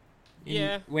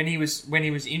 When he was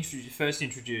first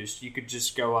introduced, you could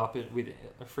just go up with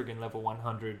a friggin' level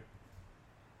 100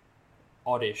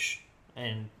 oddish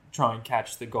and try and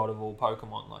catch the god of all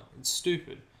Pokemon. Like, it's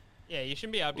stupid. Yeah, you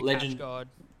shouldn't be able to catch god.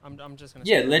 I'm just gonna.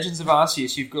 Yeah, Legends of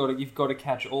Arceus, you've got to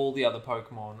catch all the other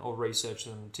Pokemon or research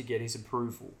them to get his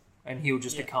approval, and he'll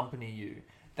just accompany you.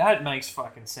 That makes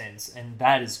fucking sense, and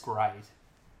that is great.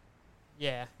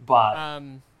 Yeah. But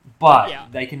yeah.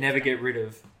 they can never get rid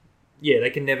of. Yeah, they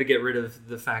can never get rid of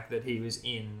the fact that he was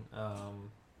in.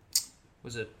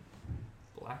 Was it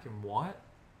Black and White?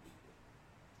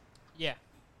 Yeah.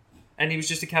 And he was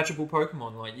just a catchable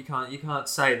Pokemon. Like, you can't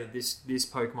say that this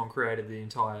Pokemon created the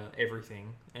entire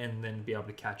everything and then be able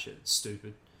to catch it. It's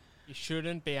stupid. You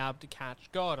shouldn't be able to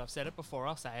catch god. I've said it before.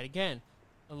 I'll say it again.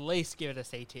 At least give it a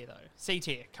C tier though. C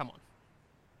tier. Come on.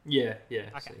 Yeah. Okay.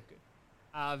 See. Good.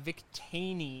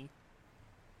 Victini.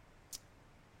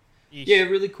 Ish. Yeah,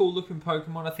 really cool looking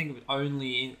Pokemon. I think it was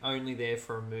only there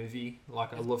for a movie.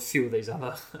 Like a lot of these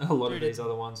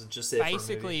other ones are just there for a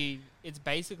movie. It's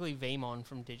basically Veemon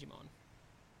from Digimon.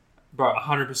 Bro,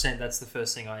 100%. That's the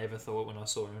first thing I ever thought when I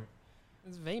saw him.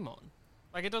 It's Veemon.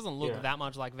 Like, it doesn't look that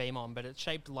much like Veemon, but it's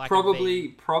shaped like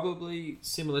probably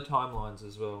similar timelines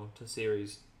as well to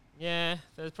series. Yeah,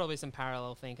 there's probably some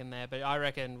parallel thinking there, but I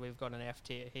reckon we've got an F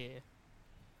tier here.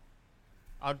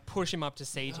 I'd push him up to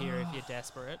C tier if you're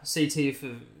desperate. C tier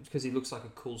because he looks like a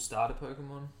cool starter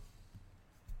Pokemon.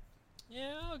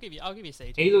 Yeah, I'll give you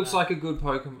C tier. He looks like a good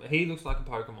Pokemon. He looks like a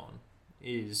Pokemon.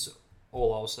 Is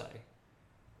all I'll say.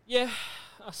 Yeah,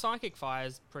 a Psychic Fire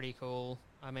is pretty cool.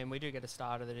 I mean, we do get a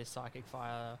starter that is Psychic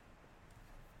Fire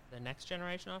the next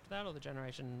generation after that, or the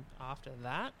generation after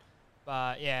that.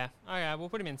 But yeah, okay, we'll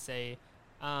put him in C.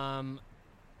 Caldo.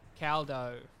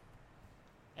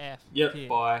 F. Yep, tier.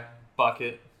 bye.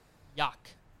 Bucket.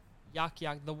 Yuck.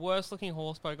 The worst looking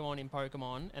horse Pokemon in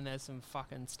Pokemon, and there's some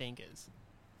fucking stinkers.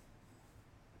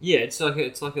 Yeah, it's like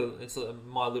a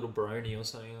My Little Brony or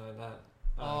something like that.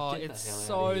 It's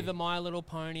so the My Little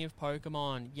Pony of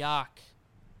Pokemon. Yuck.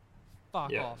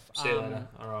 Fuck off. See you later.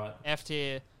 Alright. F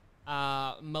tier.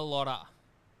 Melotta.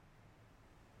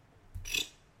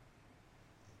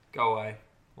 Go away.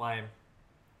 Lame.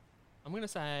 I'm going to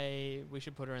say we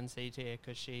should put her in C tier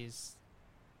because she's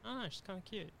kind of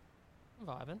cute. I'm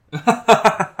vibing.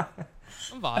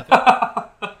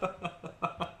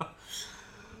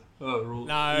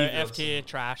 No, F tier,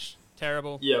 trash.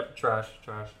 Terrible. Yep, trash.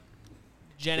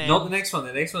 Not the next one.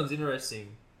 The next one's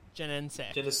interesting.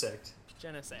 Genesect.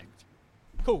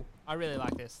 Cool. I really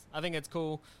like this. I think it's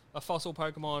cool. A fossil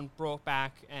Pokemon brought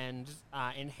back and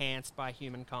enhanced by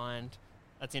humankind.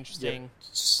 That's interesting. Yep.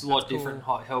 Slot different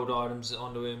held items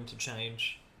onto him to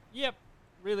change. Yep.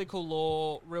 Really cool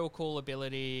lore, real cool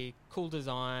ability, cool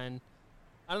design.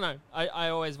 I don't know. I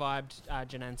always vibed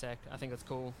Genesect. I think it's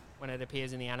cool when it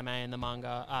appears in the anime and the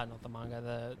manga. Not the manga,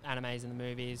 the animes and the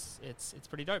movies. It's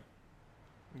pretty dope.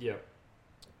 Yep.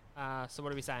 So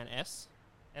what are we saying? S?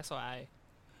 S or A?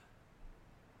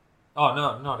 Oh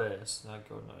no, not S. No,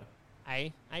 God no.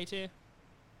 A? A tier?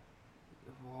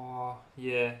 Oh,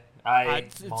 yeah. A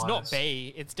It's not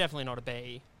B. It's definitely not a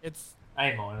B. It's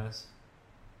A minus.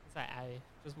 say A.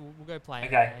 Just we'll go play.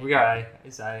 Okay, A. we go A.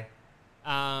 It's A.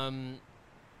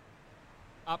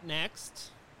 Up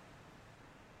next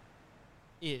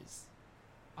is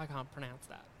I can't pronounce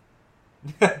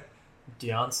that.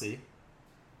 Diancie.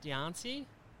 Diancie?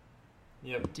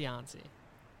 Yep, Diancie.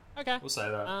 Okay. we'll say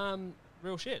that.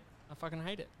 Real shit. I fucking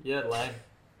hate it. Yeah, lame.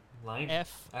 Lame.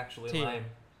 F. Actually, tier. lame.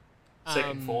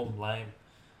 Second form, lame.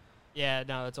 Yeah,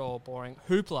 no, it's all boring.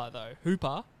 Hoopla though.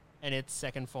 Hooper and its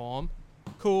second form.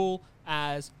 Cool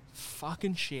as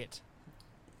fucking shit.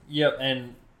 Yep,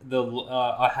 and the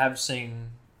I have seen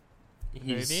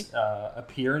his Movie?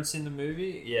 Appearance in the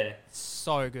movie. Yeah,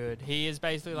 So good. He is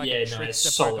basically like Yeah, a no, trickster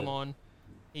it's solid. Pokemon.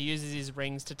 He uses his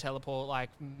rings to teleport like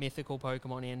mythical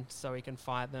Pokemon in so he can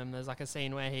fight them. There's like a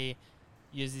scene where he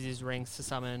uses his rings to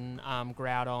summon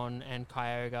Groudon and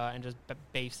Kyogre and just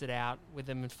beefs it out with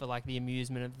them for like the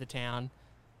amusement of the town.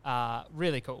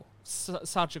 Really cool.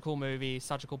 Such a cool movie.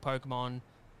 Such a cool Pokemon.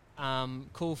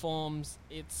 Cool forms.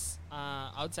 It's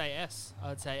I would say S. I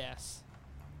would say S.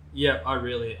 yeah. I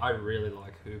really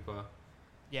like Hooper.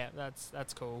 Yeah,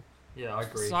 that's cool. Yeah, I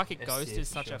agree. Psychic S Ghost tier is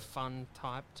for such sure. a fun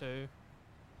type too.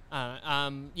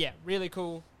 Yeah, really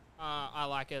cool. I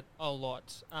like it a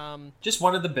lot. Just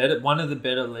one of the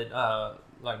better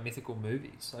like mythical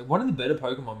movies. Like one of the better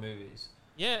Pokemon movies.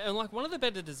 Yeah, and like one of the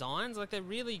better designs. Like they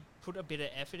really put a bit of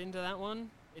effort into that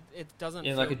one. It doesn't.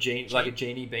 Yeah, feel like a cheap.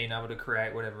 genie being able to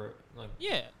create whatever. Like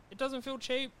Yeah, it doesn't feel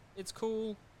cheap. It's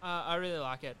cool. I really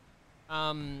like it.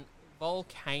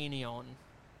 Volcanion.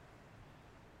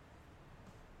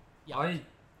 Yuck.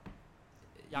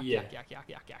 Yuck, yeah.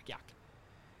 yuck.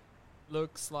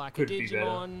 Looks like Could a be better.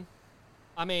 Digimon.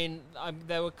 I mean,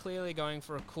 they were clearly going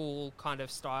for a cool kind of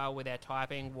style with their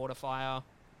typing, water, fire.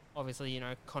 Obviously,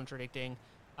 contradicting.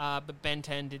 But Ben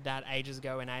 10 did that ages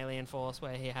ago in Alien Force,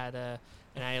 where he had an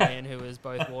alien who was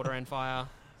both water and fire.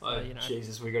 So, Oh,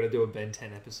 Jesus, we got to do a Ben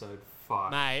 10 episode.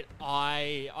 Fuck. Mate,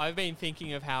 I've been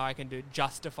thinking of how I can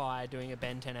justify doing a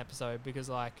Ben 10 episode because,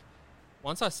 like,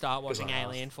 once I start 'Cause watching I asked.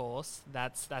 Alien Force,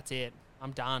 that's it.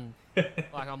 I'm done.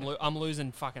 Like, I'm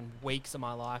losing fucking weeks of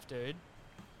my life, dude.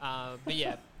 But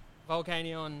yeah,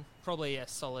 Volcanion, probably a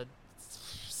solid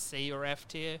C or F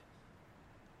tier.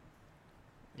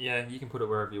 Yeah, you can put it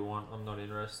wherever you want. I'm not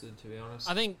interested, to be honest.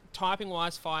 I think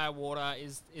typing-wise, fire, water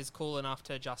is cool enough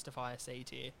to justify a C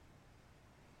tier.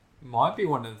 Might be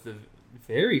one of the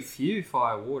very few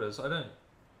fire waters. I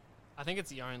think it's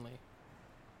the only.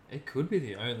 It could be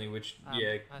the only, which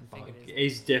I think it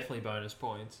is definitely bonus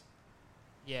points.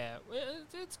 Yeah, well,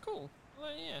 it's cool.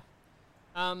 Well, yeah.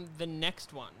 The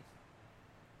next one.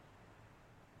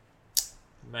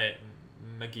 Mate,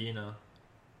 Magina.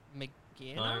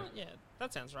 Magina? No. Yeah,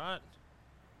 that sounds right.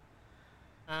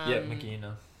 Yeah,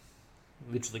 Magina.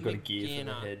 Literally got a gear for the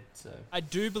Magina. head. So I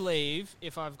do believe,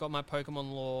 if I've got my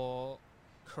Pokemon lore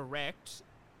correct,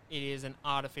 it is an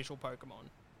artificial Pokemon.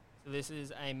 So this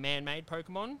is a man-made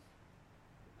Pokemon.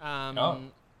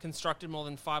 Constructed more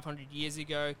than 500 years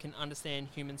ago, can understand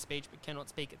human speech but cannot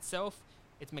speak itself.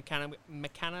 Its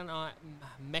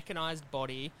mechanized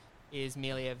body is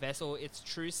merely a vessel. Its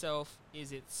true self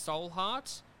is its soul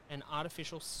heart, an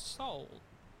artificial soul.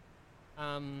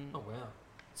 oh wow.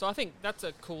 So I think that's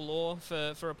a cool lore for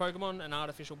a Pokemon, an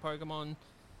artificial Pokemon.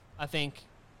 I think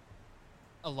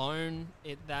alone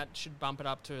that should bump it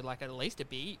up to like at least a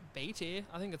B tier.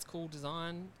 I think it's cool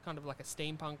design, kind of like a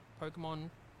steampunk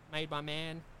Pokemon made by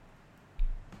man.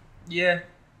 Yeah.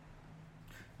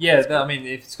 Yeah, I mean,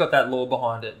 if it's got that lore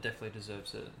behind it, it definitely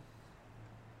deserves it.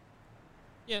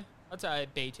 Yeah, I'd say a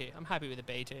B tier. I'm happy with a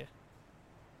B tier.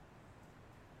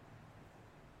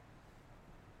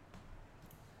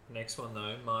 Next one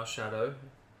though, Marshadow.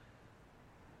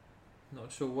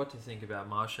 Not sure what to think about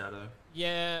Marshadow.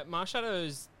 Yeah,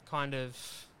 Marshadow's kind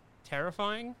of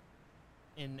terrifying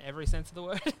in every sense of the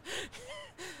word.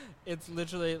 It's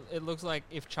literally, it looks like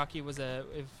if Chucky was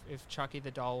if Chucky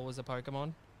the doll was a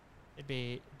Pokemon, it'd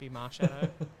be Marshadow.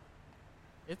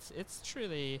 It's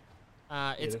truly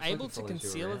it's looks like able it to follows you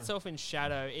conceal around. itself in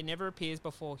shadow. It never appears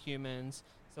before humans,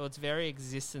 so its very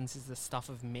existence is the stuff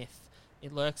of myth.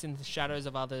 It lurks in the shadows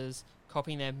of others,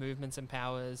 copying their movements and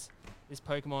powers. This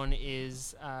Pokemon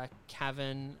is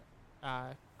craven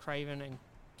and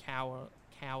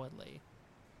cowardly.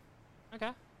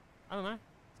 Okay, I don't know.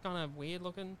 It's kind of weird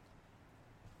looking.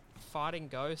 Fighting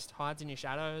ghost, hides in your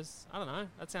shadows. I don't know.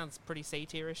 That sounds pretty C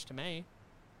tierish to me.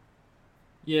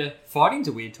 Yeah, fighting's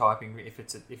a weird typing if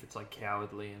it's like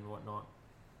cowardly and whatnot.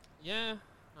 Yeah,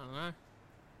 I don't know.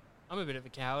 I'm a bit of a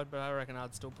coward, but I reckon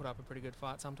I'd still put up a pretty good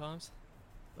fight sometimes.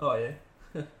 Oh yeah,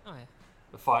 Oh yeah,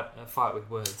 a fight with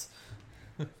words.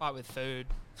 fight with food.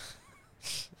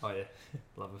 Oh yeah,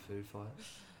 love a food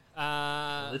fight.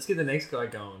 Uh, Let's get the next guy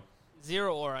going.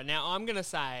 Zero Aura. Now I'm gonna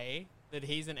say that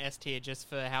he's an S tier just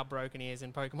for how broken he is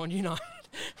in Pokemon Unite.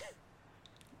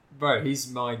 Bro, he's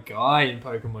my guy in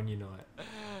Pokemon Unite.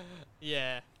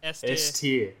 Yeah, S tier. S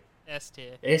tier. S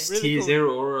tier. S tier, Really cool.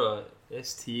 Zero Aura.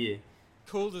 S tier.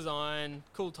 Cool design,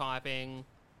 cool typing.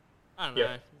 I don't Yep.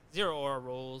 know. Zero Aura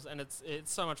rules, and it's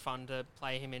so much fun to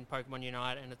play him in Pokemon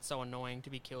Unite, and it's so annoying to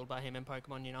be killed by him in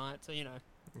Pokemon Unite. So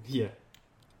Yeah.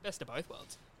 best of both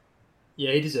worlds.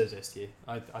 Yeah, he deserves S tier.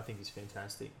 I think he's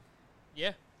fantastic.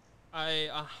 Yeah, I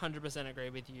 100% agree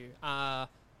with you.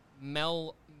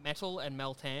 Metal and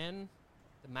Meltan,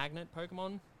 the magnet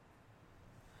Pokemon.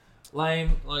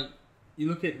 Lame. Like you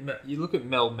look at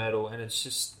Mel Metal, and it's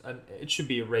just it should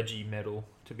be a Reggie Metal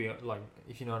to be like,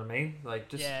 if you know what I mean. Like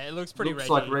just Yeah, it looks pretty looks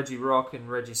Reggie. like Reggie Rock and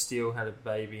Reggie Steel had a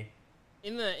baby.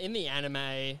 In the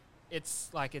anime, it's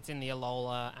like it's in the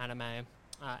Alola anime.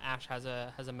 Ash has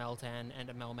a Meltan and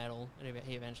a Melmetal, and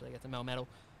he eventually gets a Melmetal.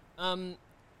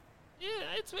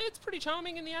 Yeah, it's pretty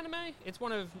charming in the anime. It's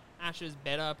one of Ash's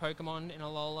better Pokemon in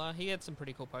Alola. He gets some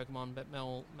pretty cool Pokemon, but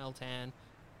Meltan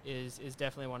is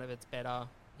definitely one of his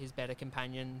better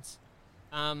companions.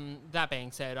 That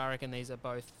being said, I reckon these are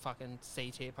both fucking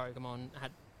C tier Pokemon at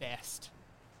best.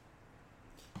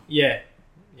 Yeah.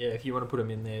 If you want to put them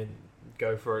in there,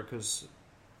 go for it. Because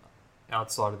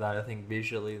outside of that, I think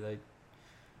visually they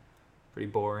pretty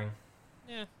boring.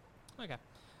 Yeah, okay.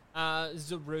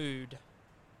 Zarude.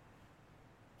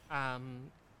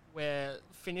 We're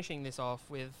finishing this off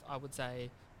with, I would say,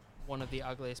 one of the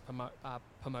ugliest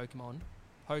Pokemon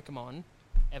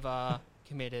ever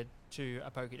committed to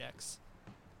a Pokédex.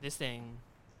 This thing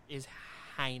is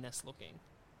heinous looking.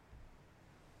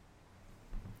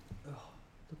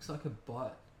 Looks like a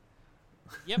butt.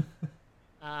 Yep.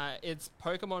 Its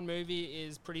Pokemon movie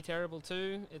is pretty terrible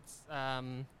too. It's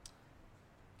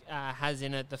has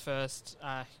in it the first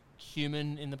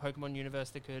human in the Pokemon universe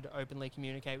that could openly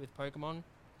communicate with Pokemon.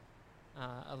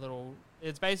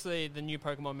 It's basically, the new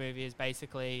Pokemon movie is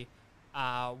basically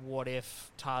what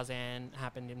if Tarzan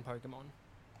happened in Pokemon.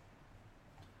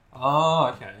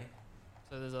 Oh, okay.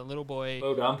 So there's a little boy.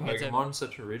 Well done, who gets Pokemon.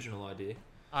 Such an original idea.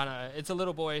 I know, it's a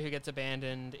little boy who gets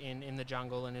abandoned in the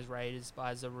jungle and is raised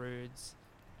by Zarudes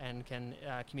and can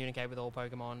communicate with all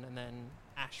Pokemon, and then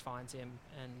Ash finds him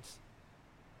and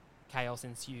chaos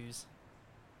ensues.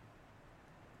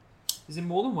 Is there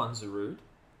more than one Zarude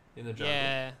in the jungle?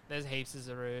 Yeah, there's heaps of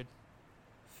Zarude.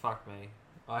 Fuck me.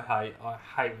 I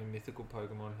hate when mythical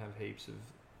Pokemon have heaps of.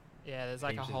 Yeah, there's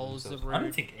like a heaps of whole themselves. Zarude. I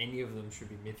don't think any of them should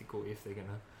be mythical if they're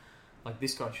gonna. Like,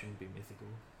 this guy shouldn't be mythical.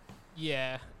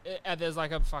 Yeah, there's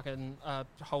like a fucking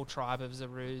whole tribe of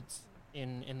Zarudes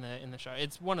in the show.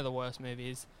 It's one of the worst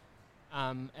movies,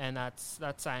 and that's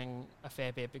saying a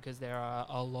fair bit because there are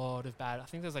a lot of bad. I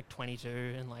think there's like 22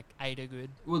 and like 8 are good,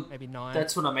 Well, maybe 9.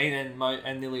 That's what I mean,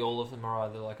 and nearly all of them are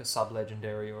either like a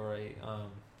sub-legendary or a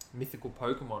mythical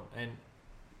Pokemon, and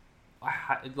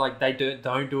they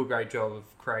don't do a great job of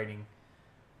creating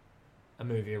a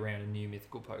movie around a new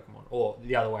mythical Pokemon, or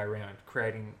the other way around,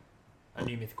 creating a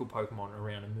new mythical Pokemon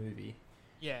around a movie.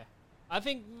 Yeah, I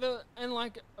think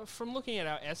from looking at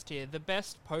our S tier, the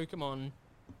best Pokemon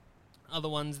are the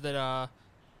ones that are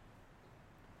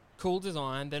cool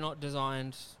design. They're not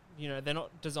designed, they're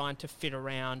not designed to fit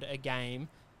around a game.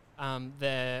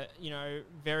 They're,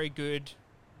 very good,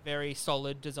 very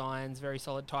solid designs, very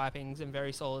solid typings, and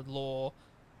very solid lore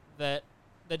that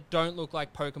don't look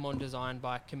like Pokemon designed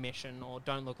by commission, or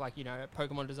don't look like,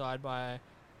 Pokemon designed by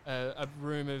a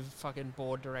room of fucking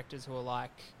board directors who are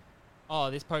like, oh,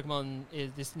 this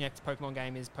next Pokemon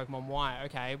game is Pokemon Y.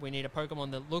 Okay, we need a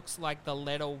Pokemon that looks like the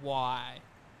letter Y.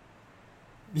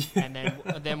 And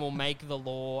then we'll make the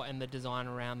lore and the design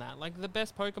around that. Like, the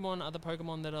best Pokemon are the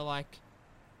Pokemon that are like,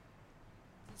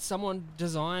 someone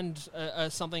designed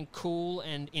something cool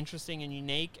and interesting and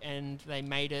unique, and they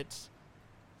made it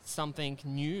something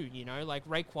new, like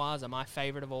Rayquaza, my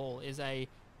favorite of all, is a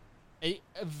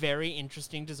very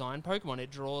interesting design Pokemon.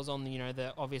 It draws on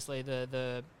obviously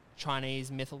the Chinese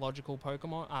mythological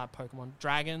Pokemon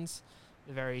dragons,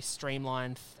 the very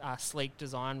streamlined, sleek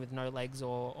design with no legs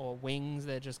or wings.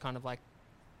 They're just kind of like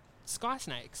sky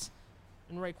snakes.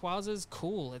 And Rayquaza's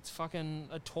cool. It's fucking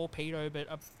a torpedo but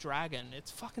a dragon. It's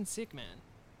fucking sick, man.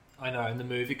 I know, and the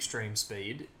move extreme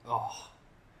speed,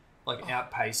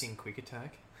 outpacing Quick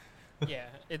Attack. Yeah,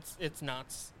 it's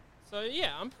nuts. So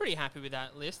yeah, I'm pretty happy with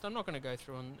that list. I'm not going to go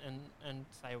through and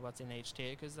say what's in each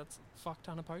tier because that's a fuck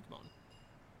ton of Pokemon.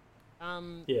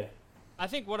 Yeah. I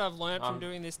think what I've learned from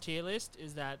doing this tier list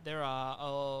is that there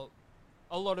are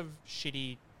a lot of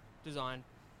shitty designed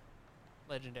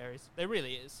legendaries. There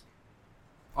really is.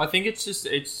 I think it's just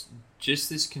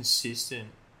this consistent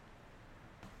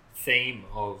theme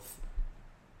of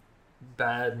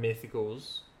bad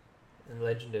mythicals and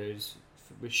legendaries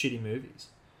with shitty movies.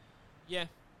 Yeah.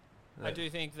 I do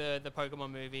think the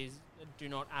Pokemon movies do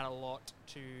not add a lot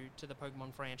to the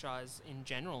Pokemon franchise in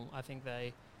general. I think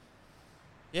they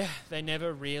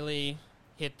never really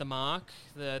hit the mark.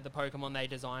 The Pokemon they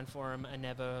design for them are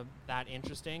never that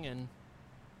interesting, and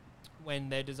when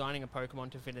they're designing a Pokemon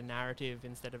to fit a narrative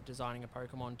instead of designing a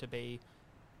Pokemon to be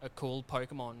a cool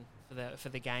Pokemon for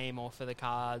the game or for the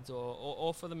cards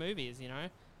or for the movies, you know?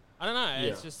 I don't know.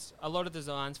 It's just a lot of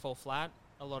designs fall flat.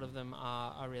 A lot of them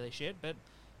are really shit, but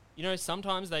you know,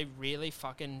 sometimes they really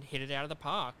fucking hit it out of the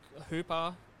park.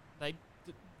 Hooper, they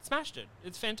smashed it.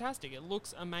 It's fantastic. It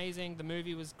looks amazing. The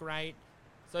movie was great.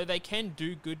 So they can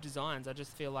do good designs. I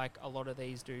just feel like a lot of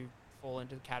these do fall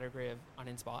into the category of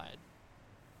uninspired.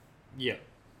 Yeah,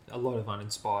 a lot of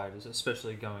uninspired,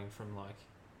 especially going from like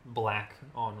black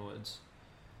onwards.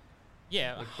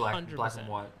 Yeah, like black 100%. Black and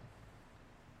white.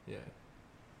 Yeah.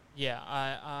 Yeah,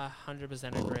 I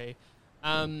 100% agree.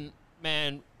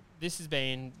 Man, this has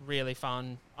been really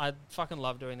fun. I fucking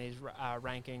love doing these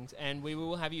rankings, and we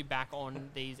will have you back on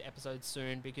these episodes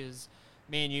soon because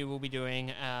me and you will be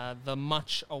doing the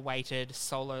much-awaited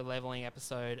solo leveling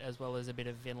episode as well as a bit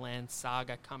of Vinland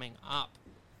Saga coming up.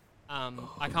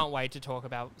 I can't wait to talk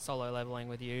about solo leveling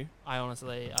with you. I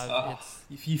honestly...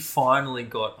 if you finally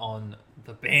got on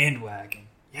the bandwagon.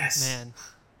 Yes. Man,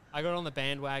 I got on the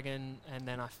bandwagon and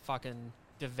then I fucking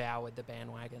devoured the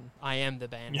bandwagon. I am the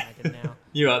bandwagon now.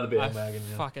 You are the bandwagon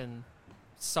now. Fucking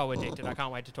so addicted. I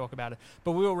can't wait to talk about it.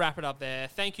 But we will wrap it up there.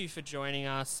 Thank you for joining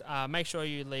us. Make sure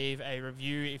you leave a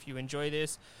review if you enjoy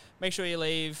this. Make sure you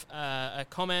leave a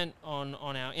comment on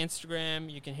our Instagram.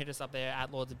 You can hit us up there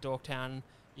at Lords of Dorktown.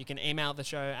 You can email the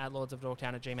show at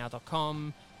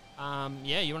lordsofdorktown@gmail.com.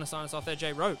 You want to sign us off there,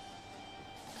 Jay Rope?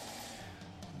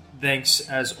 Thanks,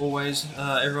 as always,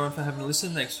 everyone, for having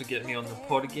listened. Thanks for getting me on the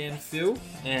pod again, Phil.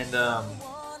 And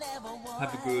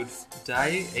have a good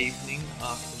day, evening,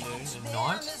 afternoon, and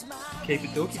night. Keep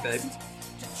it dorky, baby.